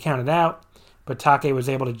Takeshita to be counted out, but Take was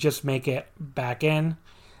able to just make it back in.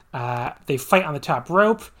 They fight on the top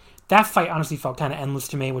rope. That fight honestly felt kind of endless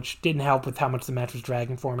to me, which didn't help with how much the match was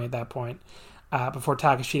dragging for me at that point. Before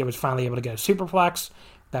Takeshita was finally able to get a superplex.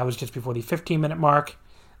 That was just before the 15-minute mark.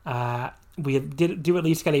 We did at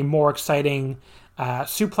least get a more exciting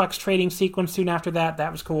suplex trading sequence soon after that.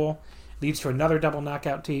 That was cool. Leads to another double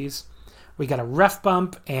knockout tease. We got a ref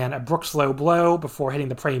bump and a Brooks low blow before hitting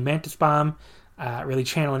the praying mantis bomb. Really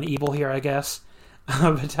channeling evil here, I guess.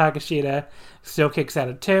 But Takeshita still kicks out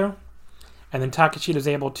at 2. And then Takeshita's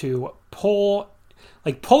able to pull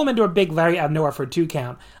him into a big lariat out of nowhere for a 2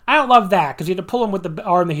 count. I don't love that, because you had to pull him with the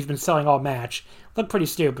arm that he's been selling all match. Looked pretty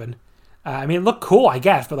stupid. It looked cool, I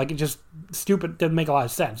guess, but it just stupid. Didn't make a lot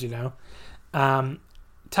of sense,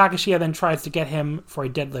 Takeshita then tries to get him for a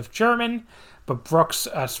deadlift German, but Brooks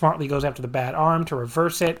smartly goes after the bad arm to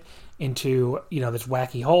reverse it into, this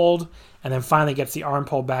wacky hold, and then finally gets the arm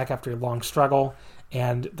pulled back after a long struggle,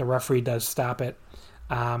 and the referee does stop it.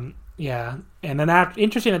 And then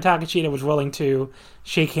interesting that Takeshita was willing to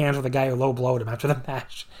shake hands with the guy who low blowed him after the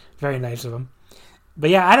match. Very nice of him. But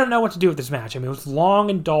yeah, I don't know what to do with this match. It was long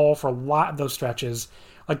and dull for a lot of those stretches.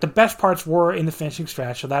 The best parts were in the finishing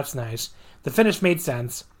stretch, so that's nice. The finish made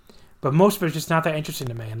sense, but most of it was just not that interesting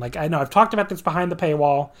to me. And I know I've talked about this behind the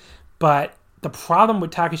paywall, but the problem with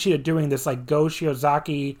Takeshita doing this Go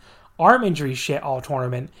Shiozaki arm injury shit all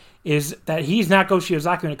tournament is that he's not Go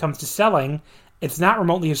Shiozaki when it comes to selling. It's not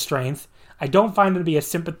remotely his strength. I don't find him to be a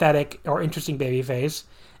sympathetic or interesting babyface.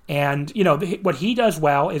 And, what he does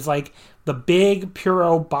well is, the big,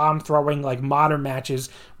 puro, bomb-throwing, modern matches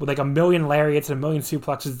with, a million lariats and a million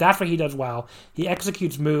suplexes. That's what he does well. He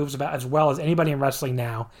executes moves about as well as anybody in wrestling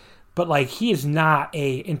now. But, he is not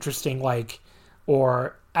a interesting,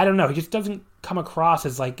 or, I don't know, he just doesn't come across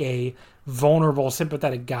as, a vulnerable,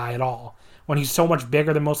 sympathetic guy at all. When he's so much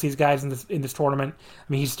bigger than most of these guys in this tournament.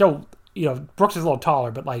 He's still, Brooks is a little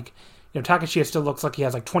taller, but, Takeshita still looks like he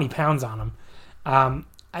has, 20 pounds on him.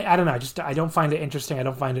 I don't know. I don't find it interesting. I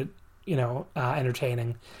don't find it,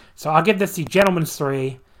 entertaining. So I'll give this the gentleman's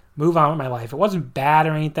 3. Move on with my life. It wasn't bad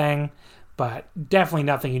or anything, but definitely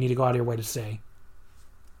nothing you need to go out of your way to see.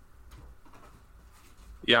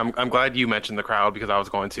 Yeah, I'm glad you mentioned the crowd because I was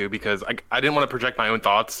going to, because I didn't want to project my own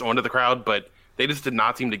thoughts onto the crowd, but they just did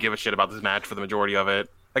not seem to give a shit about this match for the majority of it.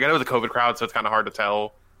 I know it was a COVID crowd, so it's kind of hard to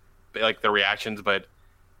tell, the reactions, but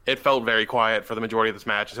it felt very quiet for the majority of this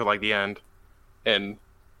match until the end. And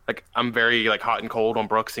I'm very hot and cold on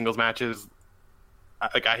Brooks singles matches.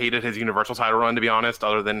 I hated his Universal title run, to be honest,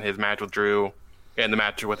 other than his match with Drew and the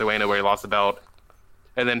match with Ueno where he lost the belt,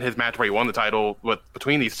 and then his match where he won the title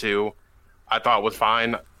between these two. I thought was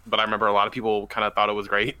fine, but I remember a lot of people kind of thought it was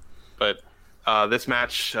great. But this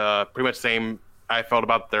match, pretty much same I felt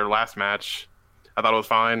about their last match. I thought it was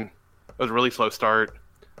fine. It was a really slow start.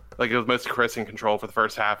 It was mostly Chris in control for the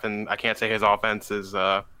first half, and I can't say his offense is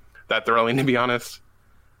that thrilling, to be honest.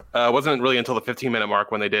 It wasn't really until the 15-minute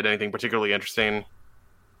mark when they did anything particularly interesting.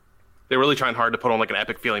 They were really trying hard to put on an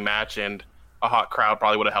epic feeling match, and a hot crowd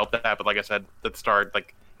probably would have helped that. But like I said at the start,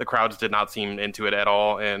 the crowds did not seem into it at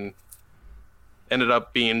all, and ended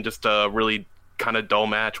up being just a really kind of dull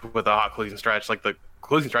match with a hot closing stretch. The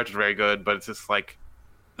closing stretch was very good, but it's just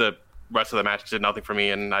the rest of the match did nothing for me,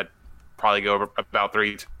 and I'd probably go over about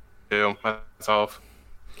 3-2 myself.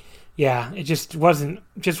 Yeah, it just wasn't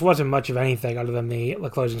much of anything other than the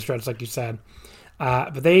closing stretch, like you said.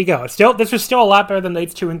 But there you go. This was still a lot better than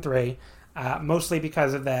nights 2 and 3, mostly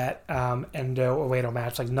because of that Endo Ueno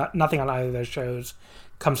match. Nothing on either of those shows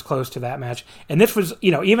comes close to that match. And this was,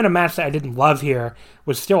 even a match that I didn't love here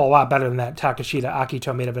was still a lot better than that Takeshita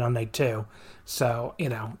Akito made have been on night 2. So,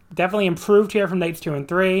 definitely improved here from nights 2 and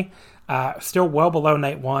 3. Still well below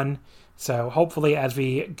night 1. So hopefully as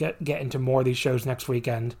we get into more of these shows next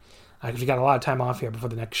weekend, because we got a lot of time off here before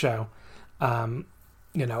the next show.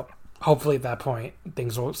 Hopefully at that point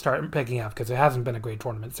things will start picking up because it hasn't been a great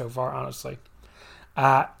tournament so far, honestly.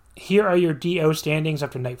 Here are your DO standings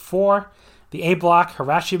after night 4. The A block,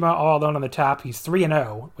 Harashima all alone on the top. He's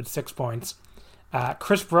 3-0 with 6 points.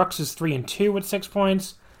 Chris Brooks is 3-2 with 6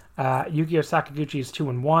 points. Yukio Sakaguchi is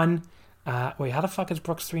 2-1. Wait, how the fuck is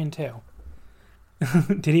Brooks 3-2?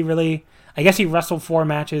 Did he really? I guess he wrestled 4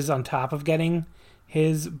 matches on top of getting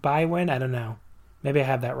his bye win. I don't know. Maybe I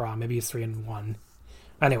have that wrong. Maybe he's 3-1.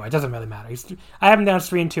 Anyway, it doesn't really matter. I have him down as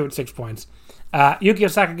 3-2 with 6 points. Yukio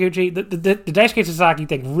Sakaguchi, the Daisuke Sasaki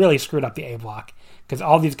thing really screwed up the A block because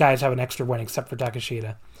all these guys have an extra win except for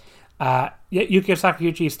Takeshita. Yukio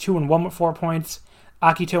Sakaguchi is 2-1 with 4 points.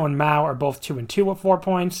 Akito and Mao are both 2-2 with 4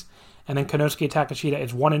 points. And then Konosuke Takeshita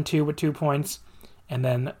is 1-2 with 2 points. And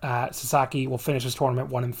then Sasaki will finish his tournament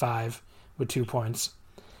 1-5 with 2 points.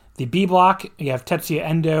 The B block, you have Tetsuya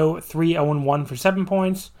Endo, 3-0-1 for 7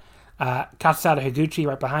 points. Katsusada Higuchi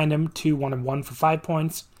right behind him, 2-1-1 for 5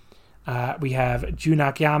 points. We have Jun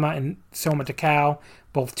Akiyama and Soma Takao,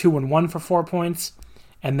 both 2-1 for 4 points.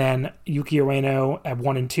 And then Yuki Ueno at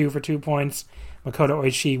 1-2 for 2 points. Makoto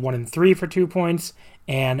Oishi 1-3 for 2 points.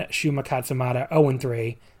 And Shuma Katsumata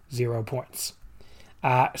 0-3, 0 points.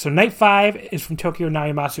 So night 5 is from Tokyo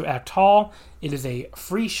Narimasu Act Hall. It is a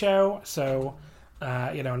free show, so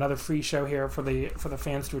another free show here for the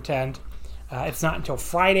fans to attend. It's not until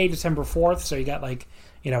Friday, December 4th, so you got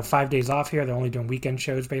 5 days off here. They're only doing weekend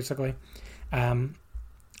shows, basically.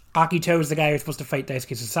 Akito is the guy who's supposed to fight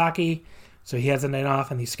Daisuke Sasaki, so he has a night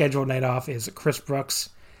off, and the scheduled night off is Chris Brooks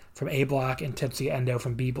from A block and Tetsuya Endo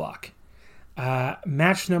from B block.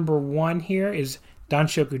 Match number 1 here is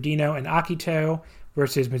Danshoku Dino and Akito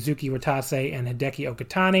versus Mizuki Watase and Hideki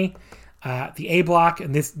Okatani. The A block,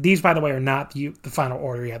 and these, by the way, are not the final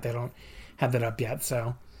order yet. They don't have that up yet,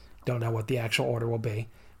 so don't know what the actual order will be.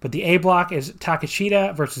 But the A block is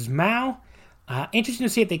Takeshita versus Mao. Interesting to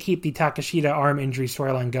see if they keep the Takeshita arm injury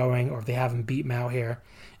storyline going or if they have him beat Mao here.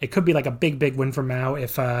 It could be like a big, big win for Mao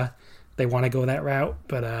if they want to go that route.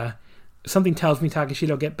 But something tells me Takeshita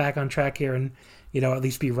will get back on track here and, at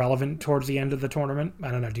least be relevant towards the end of the tournament.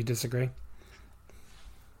 I don't know. Do you disagree?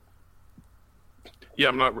 Yeah,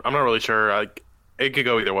 I'm not really sure. It could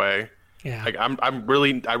go either way. Yeah. I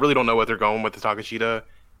really don't know what they're going with the Takeshita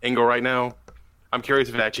angle right now. I'm curious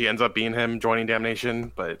if it actually ends up being him joining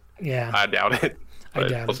Damnation, but yeah, I doubt it. I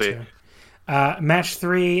doubt it too. Match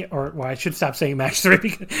 3, I should stop saying match 3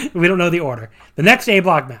 because we don't know the order. The next A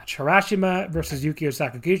block match, Harashima versus Yukio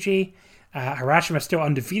Sakaguchi. Harashima still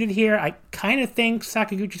undefeated here. I kind of think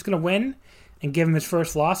Sakaguchi's going to win and give him his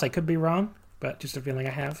first loss. I could be wrong, but just a feeling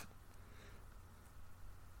I have.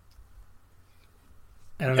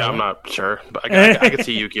 I don't know. I'm not sure, but I could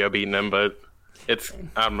see Yukio beating him, but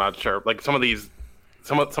I'm not sure. Some of these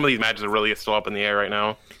matches are really still up in the air right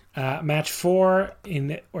now. Match 4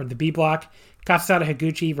 the B block, Katsusada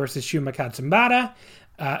Higuchi versus Shuma Katsumata.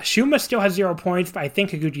 Shuma still has 0 points, but I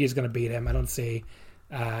think Higuchi is going to beat him. I don't see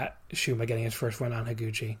Shuma getting his first win on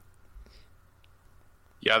Higuchi.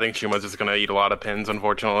 Yeah, I think Shuma's just going to eat a lot of pins,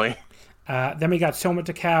 unfortunately. Then we got Soma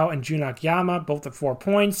Takao and Jun Akiyama, both at 4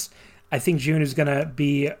 points. I think Jun is going to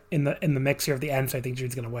be in the mix here at the end, so I think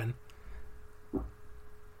Jun's going to win.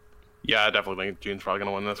 Yeah, I definitely think Jun's probably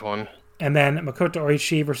going to win this one. And then Makoto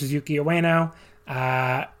Oishi versus Yuki Ueno.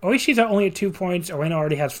 Oishi's only at 2 points. Ueno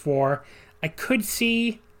already has 4. I could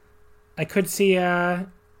see Ueno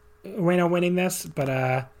winning this, but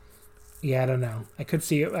I don't know. I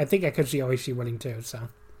think I could see Oishi winning too. So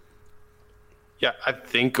yeah, I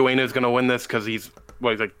think Ueno's going to win this because he's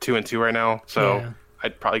 2-2 right now. So yeah.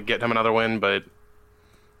 I'd probably get him another win, but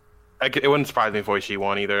it wouldn't surprise me if Oishi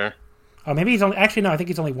won either. Oh, maybe he's only... Actually, no, I think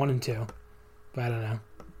he's only 1-2. But I don't know.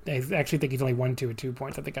 I actually think he's only 1-2 with 2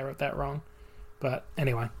 points. I think I wrote that wrong. But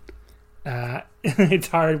anyway. It's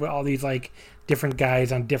hard with all these, different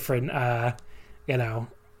guys on different,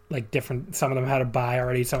 different... Some of them had a bye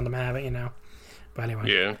already, some of them haven't, But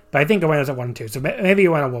anyway. Yeah. But I think Ueno's at 1-2. So maybe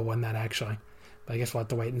Ueno will win that, actually. But I guess we'll have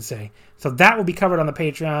to wait and see. So that will be covered on the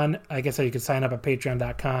Patreon. I guess you can sign up at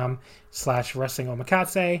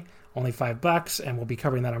patreon.com/wrestlingomakase. Only $5, and we'll be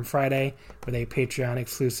covering that on Friday with a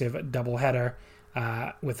Patreon-exclusive doubleheader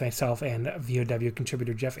with myself and VOW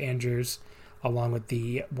contributor Jeff Andrews, along with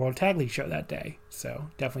the World Tag League show that day. So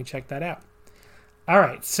definitely check that out. All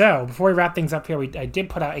right, so before we wrap things up here, I did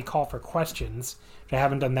put out a call for questions. I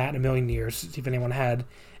haven't done that in a million years. See if anyone had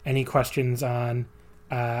any questions on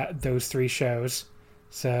those 3 shows.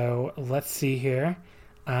 So let's see here.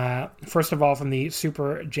 First of all, from the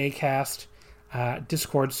Super J-Cast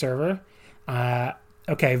Discord server,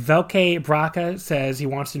 Okay, Velke Braca says he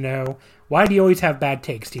wants to know, why do you always have bad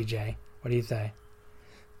takes, TJ? What do you say?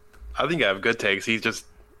 I think I have good takes. He's just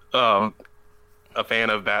a fan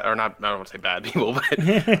of bad, or not. I don't want to say bad people, but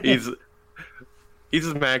he's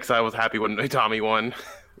just mad because I was happy when Tommy won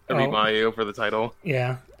beat Mayu for the title.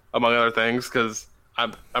 Yeah, among other things, because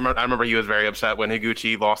I remember he was very upset when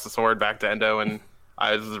Higuchi lost the sword back to Endo, and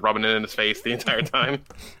I was just rubbing it in his face the entire time.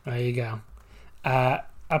 There you go.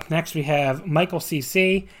 Up next, we have Michael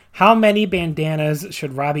CC. How many bandanas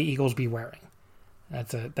should Robbie Eagles be wearing?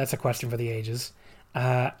 That's a question for the ages.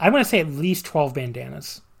 I'm going to say at least 12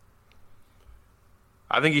 bandanas.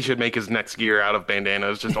 I think he should make his next gear out of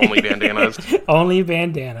bandanas, just only bandanas. Only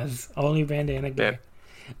bandanas. Only bandana gear.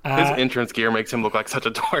 Yeah. His entrance gear makes him look like such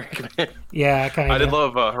a dork, man. Yeah, kind of. I did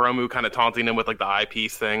love Hiromu kind of taunting him with like the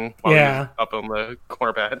eyepiece thing while he was up on the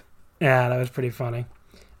corner pad. Yeah, that was pretty funny.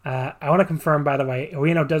 I want to confirm, by the way,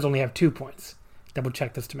 Ueno does only have 2 points. Double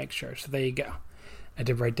check this to make sure. So there you go. I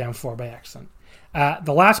did write down 4 by accident.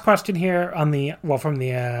 The last question here from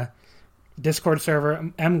the Discord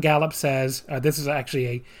server, M. Gallup says, this is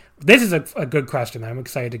a good question. I'm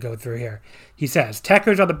excited to go through here. He says,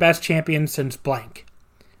 Techers are the best champions since blank.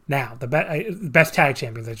 Now, the best tag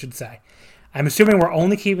champions, I should say. I'm assuming we're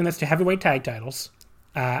only keeping this to heavyweight tag titles.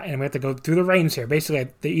 And we have to go through the reigns here.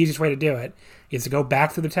 Basically, the easiest way to do it is to go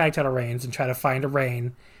back through the tag title reigns and try to find a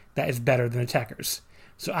reign that is better than the Techers.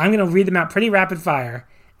 So I'm going to read them out pretty rapid fire,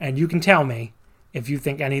 and you can tell me if you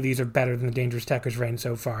think any of these are better than the Dangerous Techers reign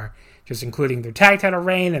so far, just including their tag title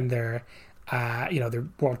reign and their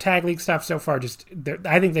World Tag League stuff so far.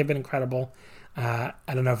 I think they've been incredible. I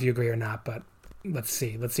don't know if you agree or not, but let's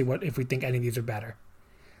see. Let's see if we think any of these are better.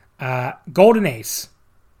 Golden Ace.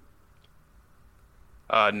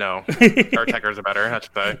 No. Our Techers are better, I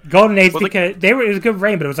should say. Golden Ace, because it was a good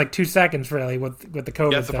reign, but it was like 2 seconds, really, with the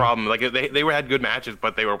COVID. That's the problem. Like, they had good matches,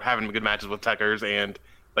 but they were having good matches with Techers, and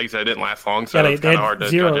like you said, it didn't last long, so it's kind of hard to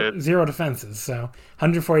judge it. Zero defenses, so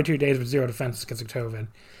 142 days with 0 defenses because of COVID.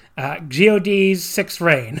 GOD's 6th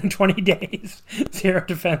reign, 20 days, 0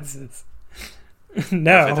 defenses.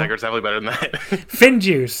 No. Techers definitely better than that.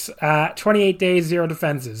 Finjuice, 28 days, 0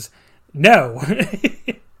 defenses. No.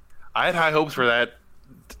 I had high hopes for that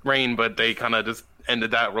reign, but they kind of just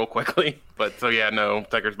ended that real quickly. But so yeah, no,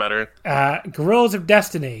 Techers better. Guerrillas of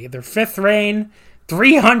Destiny, their 5th reign,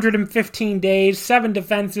 315 days, 7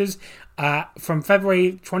 defenses, from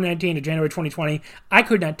February 2019 to January 2020. I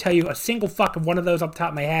could not tell you a single fucking one of those off the top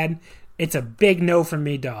of my head. It's a big no from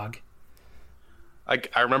me, dog.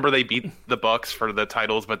 I remember they beat the Bucks for the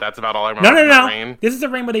titles, but that's about all I remember. No. Reign. This is the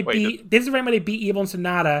reign where they beat Evil and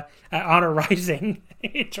Sonata at Honor Rising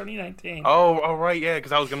in 2019. Oh, right, yeah,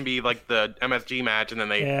 because that was going to be like the MSG match, and then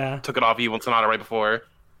they took it off Evil and Sonata right before.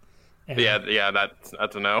 Yeah,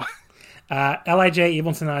 that's a no. LIJ Evil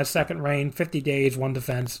and Sonata's 2nd reign, 50 days, 1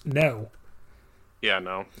 defense, no. Yeah,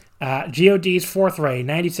 no. GOD's 4th reign,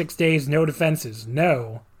 96 days, no defenses,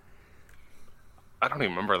 no. I don't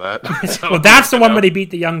even remember that. So, well, that's the one where they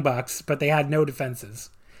beat the Young Bucks, but they had no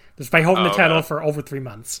defenses, despite holding the title for over 3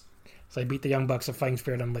 months. So they beat the Young Bucks of Fighting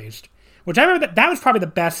Spirit Unleashed, which I remember that was probably the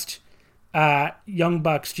best Young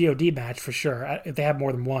Bucks God match for sure. If they had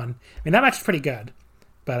more than one, I mean that match is pretty good.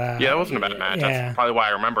 But yeah, it wasn't a bad match. That's probably why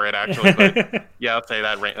I remember it actually. But yeah, I'll say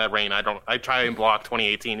that reign. I try and block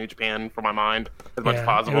 2018 New Japan from my mind as much as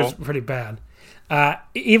possible. It was pretty bad.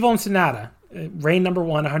 Evil and Sonata. Reign number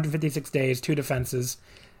 1, 156 days, 2 defenses.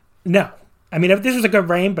 No. I mean, if this was a good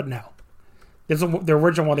reign, but no. This is the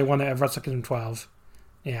original one they won at Wrestle Kingdom 12.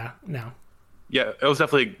 Yeah, no. Yeah, it was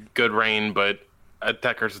definitely a good reign, but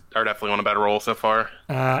Techers are definitely on a better roll so far.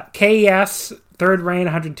 KES, 3rd reign,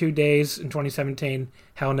 102 days in 2017.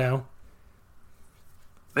 Hell no.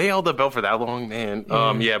 They held the belt for that long, man.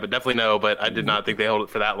 Yeah, but definitely no, but I did not think they held it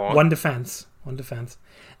for that long. One defense.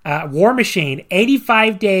 War Machine,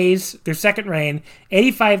 85 days, their 2nd reign,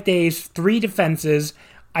 85 days, 3 defenses.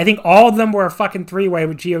 I think all of them were a fucking 3-way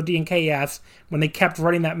with GOD and KS when they kept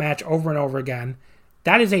running that match over and over again.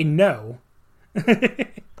 That is a no.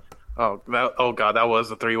 Oh god, that was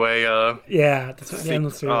a 3-way. Yeah, that's what the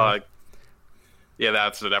endless 3-way. Yeah,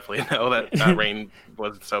 that's definitely a no. That reign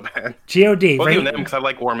was so bad. GOD. Well, even them, because I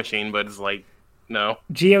like War Machine, but it's like, no.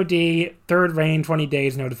 GOD, 3rd reign, 20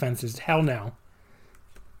 days, no defenses. Hell no.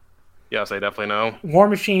 Yes, I definitely know. War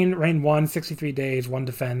Machine, reign 1, 63 days, 1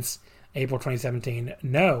 defense, April 2017.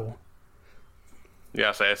 No.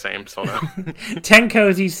 Yeah, say the same, so no.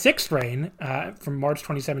 Tenkozi's 6th reign from March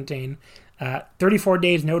 2017, 34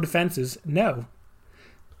 days, no defenses. No.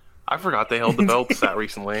 I forgot they held the belts that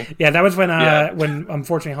recently. Yeah, that was when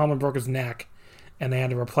unfortunately Homa broke his neck, and they had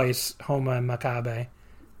to replace Homa and Makabe.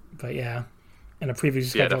 But yeah. in a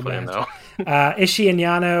previously Yeah, scheduled definitely match. Ishii and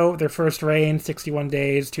Yano, their first reign, 61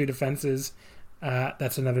 days, 2 defenses.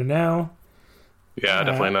 That's another no. Yeah,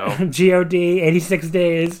 definitely no. God, 86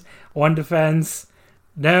 days, 1 defense.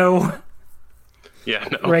 No. Yeah,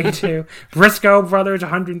 no. Reign 2. Briscoe brothers,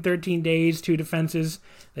 113 days, 2 defenses.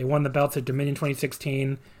 They won the belts at Dominion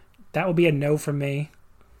 2016. That will be a no from me.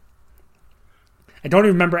 I don't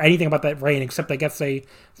even remember anything about that reign, except I guess they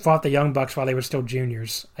fought the Young Bucks while they were still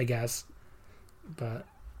juniors, I guess. But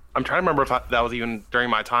I'm trying to remember if that was even during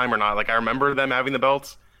my time or not. Like, I remember them having the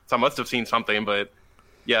belts, so I must have seen something, but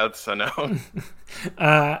yeah, it's a no.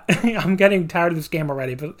 I'm getting tired of this game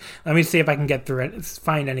already, but let me see if I can get through it.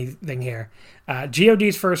 Find anything here.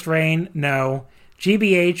 GOD's first reign, no.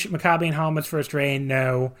 GBH, Maccabi and Helmut's first reign,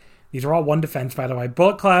 no. These are all 1 defense, by the way.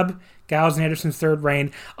 Bullet Club, Gallows and Anderson's third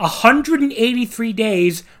reign, 183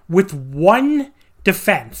 days with 1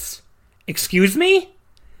 defense. Excuse me?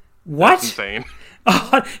 What? That's insane.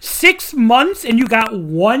 6 months and you got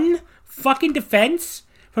 1 fucking defense?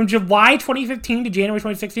 From July 2015 to January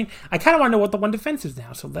 2016? I kind of want to know what the 1 defense is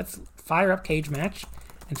now, so let's fire up Cage Match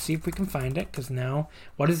and see if we can find it, because now,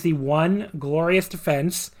 what is the 1 glorious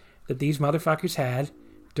defense that these motherfuckers had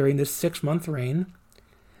during this 6-month reign?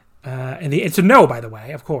 And it's a no, by the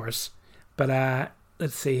way, of course. But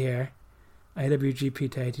let's see here. IWGP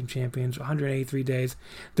Tag Team Champions, 183 days.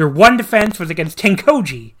 Their 1 defense was against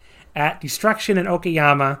Tenkoji at Destruction in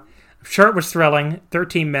Okayama. I'm sure it was thrilling.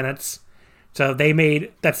 13 minutes. So they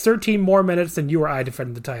made... That's 13 more minutes than you or I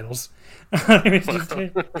defended the titles.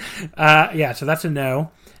 Yeah, so that's a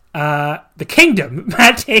no. The Kingdom,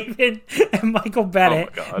 Matt Taven and Michael Bennett,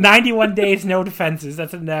 91 days, no defenses.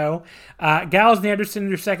 That's a no. Gallows and Anderson,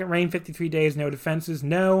 their second reign, 53 days, no defenses.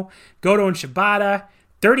 No. Goto and Shibata,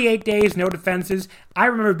 38 days, no defenses. I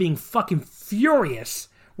remember being fucking furious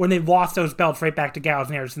when they lost those belts right back to Gallows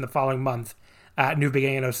and Anderson the following month at New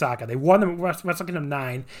Beginning in Osaka. They won them at Wrestle Kingdom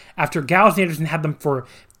 9 after Gallows and Anderson had them for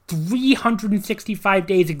 365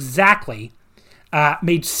 days exactly.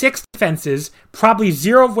 Made 6 defenses, probably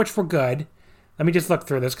 0 of which were good. Let me just look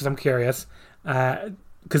through this because I'm curious.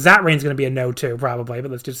 Because that reign's going to be a no too, probably.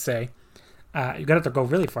 But let's just say. You're going to have to go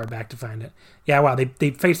really far back to find it. Yeah, wow.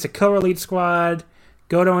 They faced the Killer Elite Squad,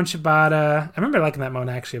 Goto and Shibata. I remember liking that one,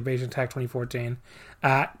 actually, of Beijing Attack 2014.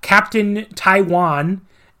 Captain Taiwan,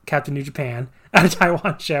 Captain New Japan, at a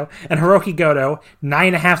Taiwan show. And Hiroki Goto,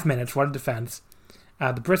 9.5 minutes. What a defense.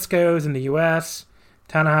 The Briscoes in the U.S.,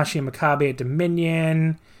 Tanahashi and Maccabi at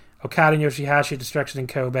Dominion, Okada and Yoshihashi at Destruction in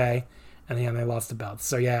Kobe, and then they lost the belts.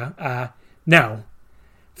 So yeah, no.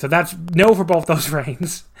 So that's no for both those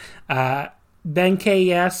reigns. Then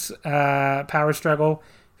KES, Power Struggle,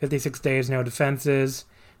 56 days, no defenses.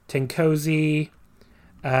 Tenkozi,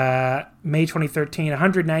 May 2013,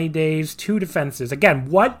 190 days, 2 defenses. Again,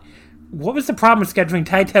 what was the problem with scheduling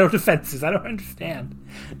tag title defenses? I don't understand.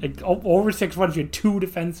 Like, over 6 months, you had 2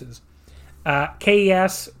 defenses.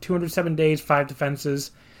 KES, 207 days, 5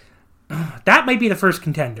 defenses. That might be the first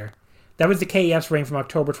contender. That was the KES reign from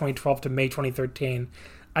October 2012 to May 2013.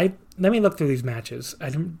 Let me look through these matches. I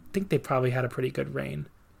don't think they probably had a pretty good reign,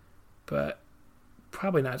 but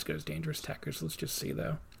probably not as good as Dangerous Tekkers. Let's just see,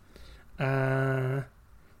 though.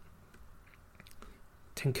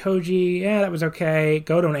 Tenkoji, yeah, that was okay.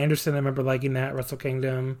 Goto and Anderson, I remember liking that. Wrestle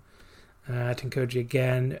Kingdom. Tenkoji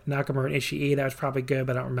again. Nakamura and Ishii, that was probably good,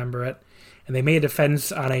 but I don't remember it. And they made a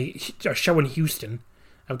defense on a show in Houston.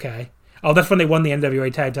 Okay. Oh, that's when they won the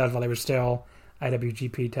NWA tag titles while they were still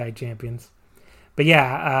IWGP tag champions. But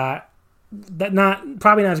yeah,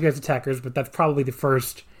 probably not as good as the Tekkers, but that's probably the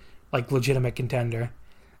first like legitimate contender.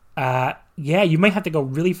 Yeah, you might have to go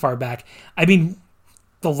really far back. I mean,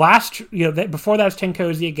 the last, before that was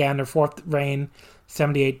Tenkoji again, their 4th reign,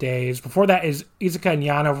 78 days. Before that is Iizuka and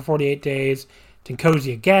Yano for 48 days.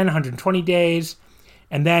 Tenkoji again, 120 days.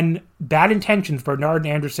 And then Bad Intentions, Bernard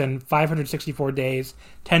and Anderson, 564 days,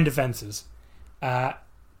 10 defenses. I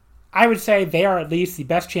would say they are at least the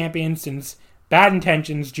best champions since Bad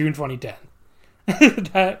Intentions, June 2010.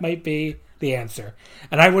 That might be the answer.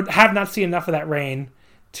 And I would have not seen enough of that reign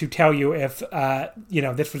to tell you if,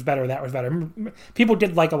 this was better or that was better. People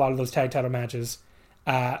did like a lot of those tag title matches.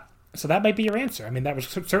 So that might be your answer. I mean, that was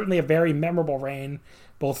certainly a very memorable reign,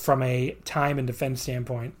 both from a time and defense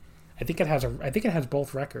standpoint. I think it has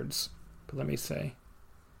both records. But let me say,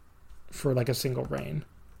 for like a single reign.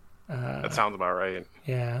 That sounds about right.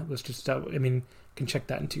 Yeah, let's just. Can check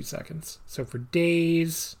that in 2 seconds. So for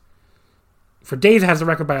days, it has the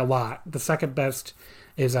record by a lot. The second best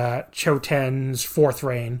is Choten's 4th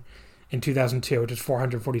reign in 2002, which is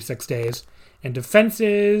 446 days. And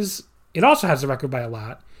defenses, it also has the record by a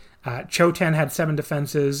lot. Choten had 7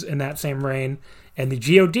 defenses in that same reign, and the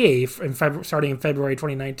GOD, starting in February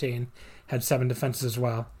 2019, had 7 defenses as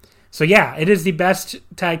well. So yeah, it is the best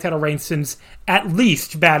tag title reign since at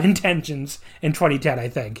least Bad Intentions in 2010, I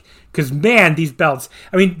think. Because, man, these belts...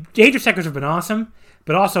 I mean, Dangerous Tekkers have been awesome,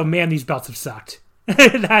 but also, man, these belts have sucked.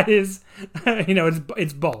 That is...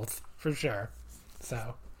 it's both, for sure.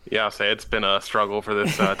 So... Yeah, I'll say it's been a struggle for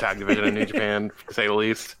this tag division in New Japan, to say the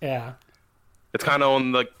least. Yeah. It's kind of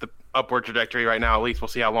on the upward trajectory right now. At least we'll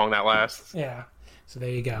see how long that lasts. Yeah. So there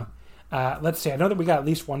you go. Let's see. I know that we got at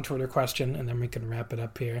least one Twitter question, and then we can wrap it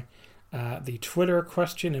up here. The Twitter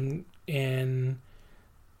question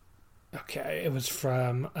okay, it was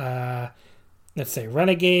from, let's say,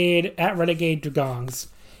 Renegade Dragongs.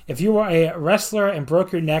 If you were a wrestler and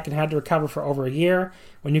broke your neck and had to recover for over a year,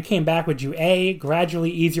 when you came back, would you A,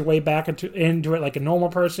 gradually ease your way back into it like a normal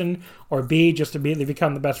person, or B, just immediately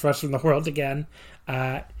become the best wrestler in the world again?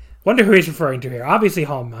 Wonder who he's referring to here. Obviously,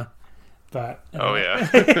 Honma. But oh yeah.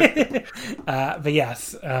 But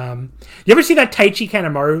yes. You ever see that Taichi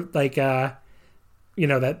Kanemaru that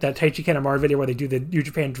Taichi Kanemaru video where they do the New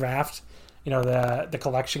Japan draft? The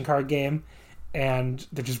collection card game, and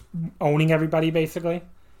they're just owning everybody basically.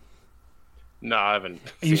 No, I haven't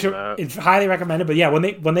seen that. It's highly recommended. But yeah,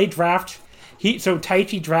 when they draft,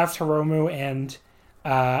 Taichi drafts Hiromu and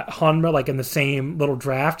Honma like in the same little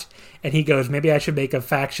draft, and he goes, maybe I should make a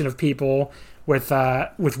faction of people with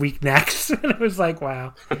weak necks. And it was like,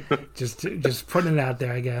 wow, just putting it out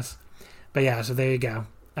there, I guess. But yeah, so there you go.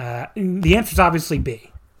 The answer is obviously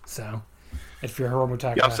B. So if you're Hiromu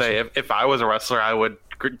Takahashi, yeah, I'll say if I was a wrestler, I would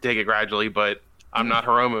take it gradually, but I'm not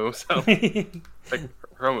Hiromu, so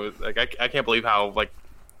Hiromu, I can't believe how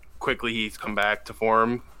quickly he's come back to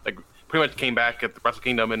form. Pretty much came back at the Wrestle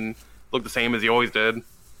Kingdom and looked the same as he always did.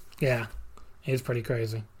 Yeah, it's pretty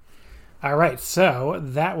crazy. All right, so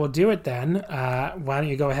that will do it then. Why don't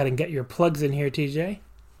you go ahead and get your plugs in here, TJ?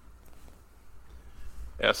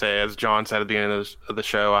 Yeah, as John said at the beginning of the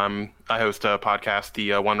show, I host a podcast,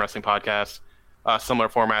 the One Wrestling Podcast, similar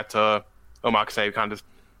format to Omakase. We kind of just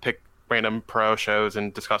pick random pro shows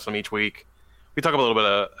and discuss them each week. We talk a little bit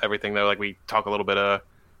of everything though. We talk a little bit of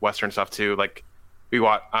Western stuff too.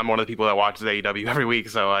 I'm one of the people that watches AEW every week,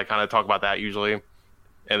 so I kind of talk about that usually,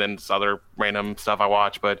 and then just other random stuff I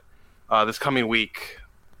watch. But this coming week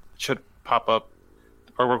should pop up.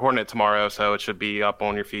 We're recording it tomorrow, so it should be up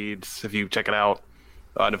on your feeds if you check it out.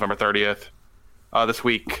 November 30th. This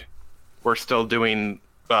week, we're still doing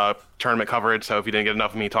tournament coverage, so if you didn't get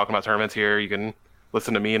enough of me talking about tournaments here, you can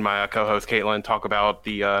listen to me and my co-host Caitlin talk about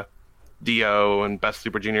the DO and Best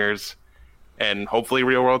Super Juniors, and hopefully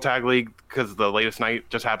Real World Tag League, because the latest night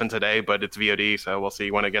just happened today, but it's VOD, so we'll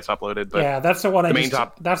see when it gets uploaded. But yeah, that's the one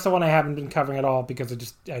that's the one I haven't been covering at all,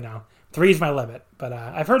 because I know 3 is my limit, but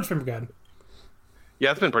I've heard it's been good.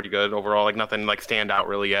 Yeah, it's been pretty good overall. Nothing stand out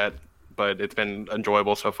really yet, but it's been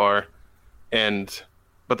enjoyable so far.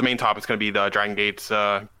 But the main topic's going to be the Dragon Gates,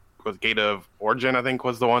 was Gate of Origin, I think,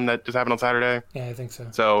 was the one that just happened on Saturday. Yeah, I think so.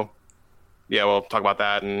 So, yeah, we'll talk about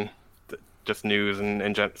that and just news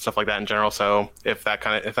and stuff like that in general. So if that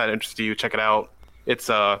interests you, check it out. It's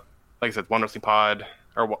like I said, One Wrestling Pod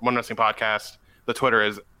or One Wrestling Podcast. The Twitter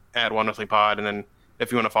is at One Wrestling Pod, and then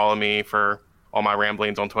if you want to follow me for all my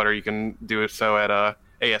ramblings on Twitter, you can do so at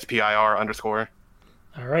ASPIR_.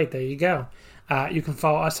 All right, there you go. You can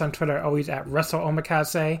follow us on Twitter, always at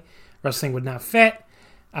WrestleOmakase. Wrestling Would Not Fit.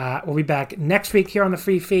 We'll be back next week here on the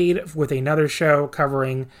free feed with another show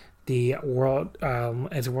covering the World,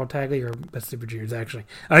 as a World Tag League or Best Super Juniors, actually.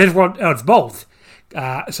 It's both.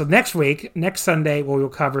 So next Sunday, we'll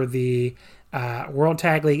cover the World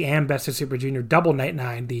Tag League and Best of Super Junior Double Night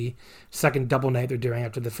 9, the second double night they're doing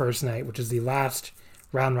after the first night, which is the last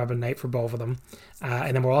round robin night for both of them.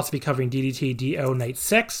 And then we'll also be covering DDT DO Night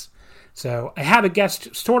 6. So I have a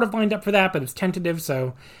guest sort of lined up for that, but it's tentative,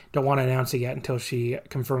 so don't want to announce it yet until she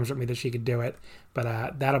confirms with me that she could do it.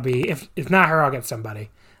 But that'll be, if not her, I'll get somebody.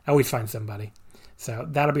 I always find somebody. So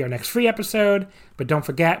that'll be our next free episode. But don't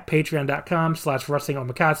forget,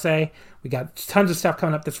 patreon.com/wrestlingomakase. We got tons of stuff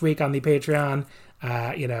coming up this week on the Patreon.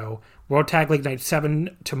 World Tag League Night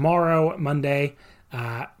 7 tomorrow, Monday.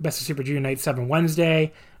 Best of Super Junior Night 7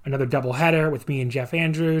 Wednesday. Another doubleheader with me and Jeff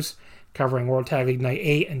Andrews, covering World Tag League Night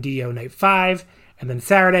 8 and DO Night 5. And then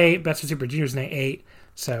Saturday, Best of Super Juniors Night 8.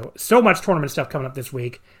 So much tournament stuff coming up this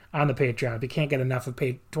week on the Patreon. If you can't get enough of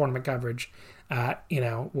paid tournament coverage,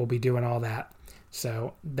 we'll be doing all that.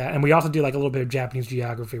 So that, and we also do a little bit of Japanese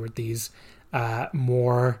geography with these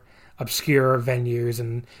more obscure venues,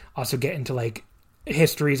 and also get into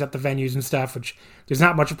histories at the venues and stuff, which there's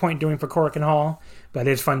not much point doing for Korakuen Hall, but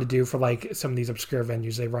it's fun to do for like some of these obscure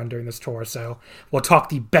venues they run during this tour. So we'll talk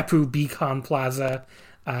the Beppu Beacon Plaza,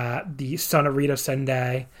 the Sonarita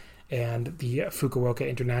Sendai, and the Fukuoka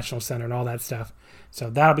International Center and all that stuff. So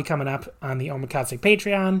that'll be coming up on the Omakase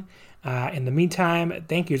Patreon. In the meantime,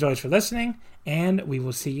 thank you as always for listening, and we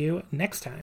will see you next time.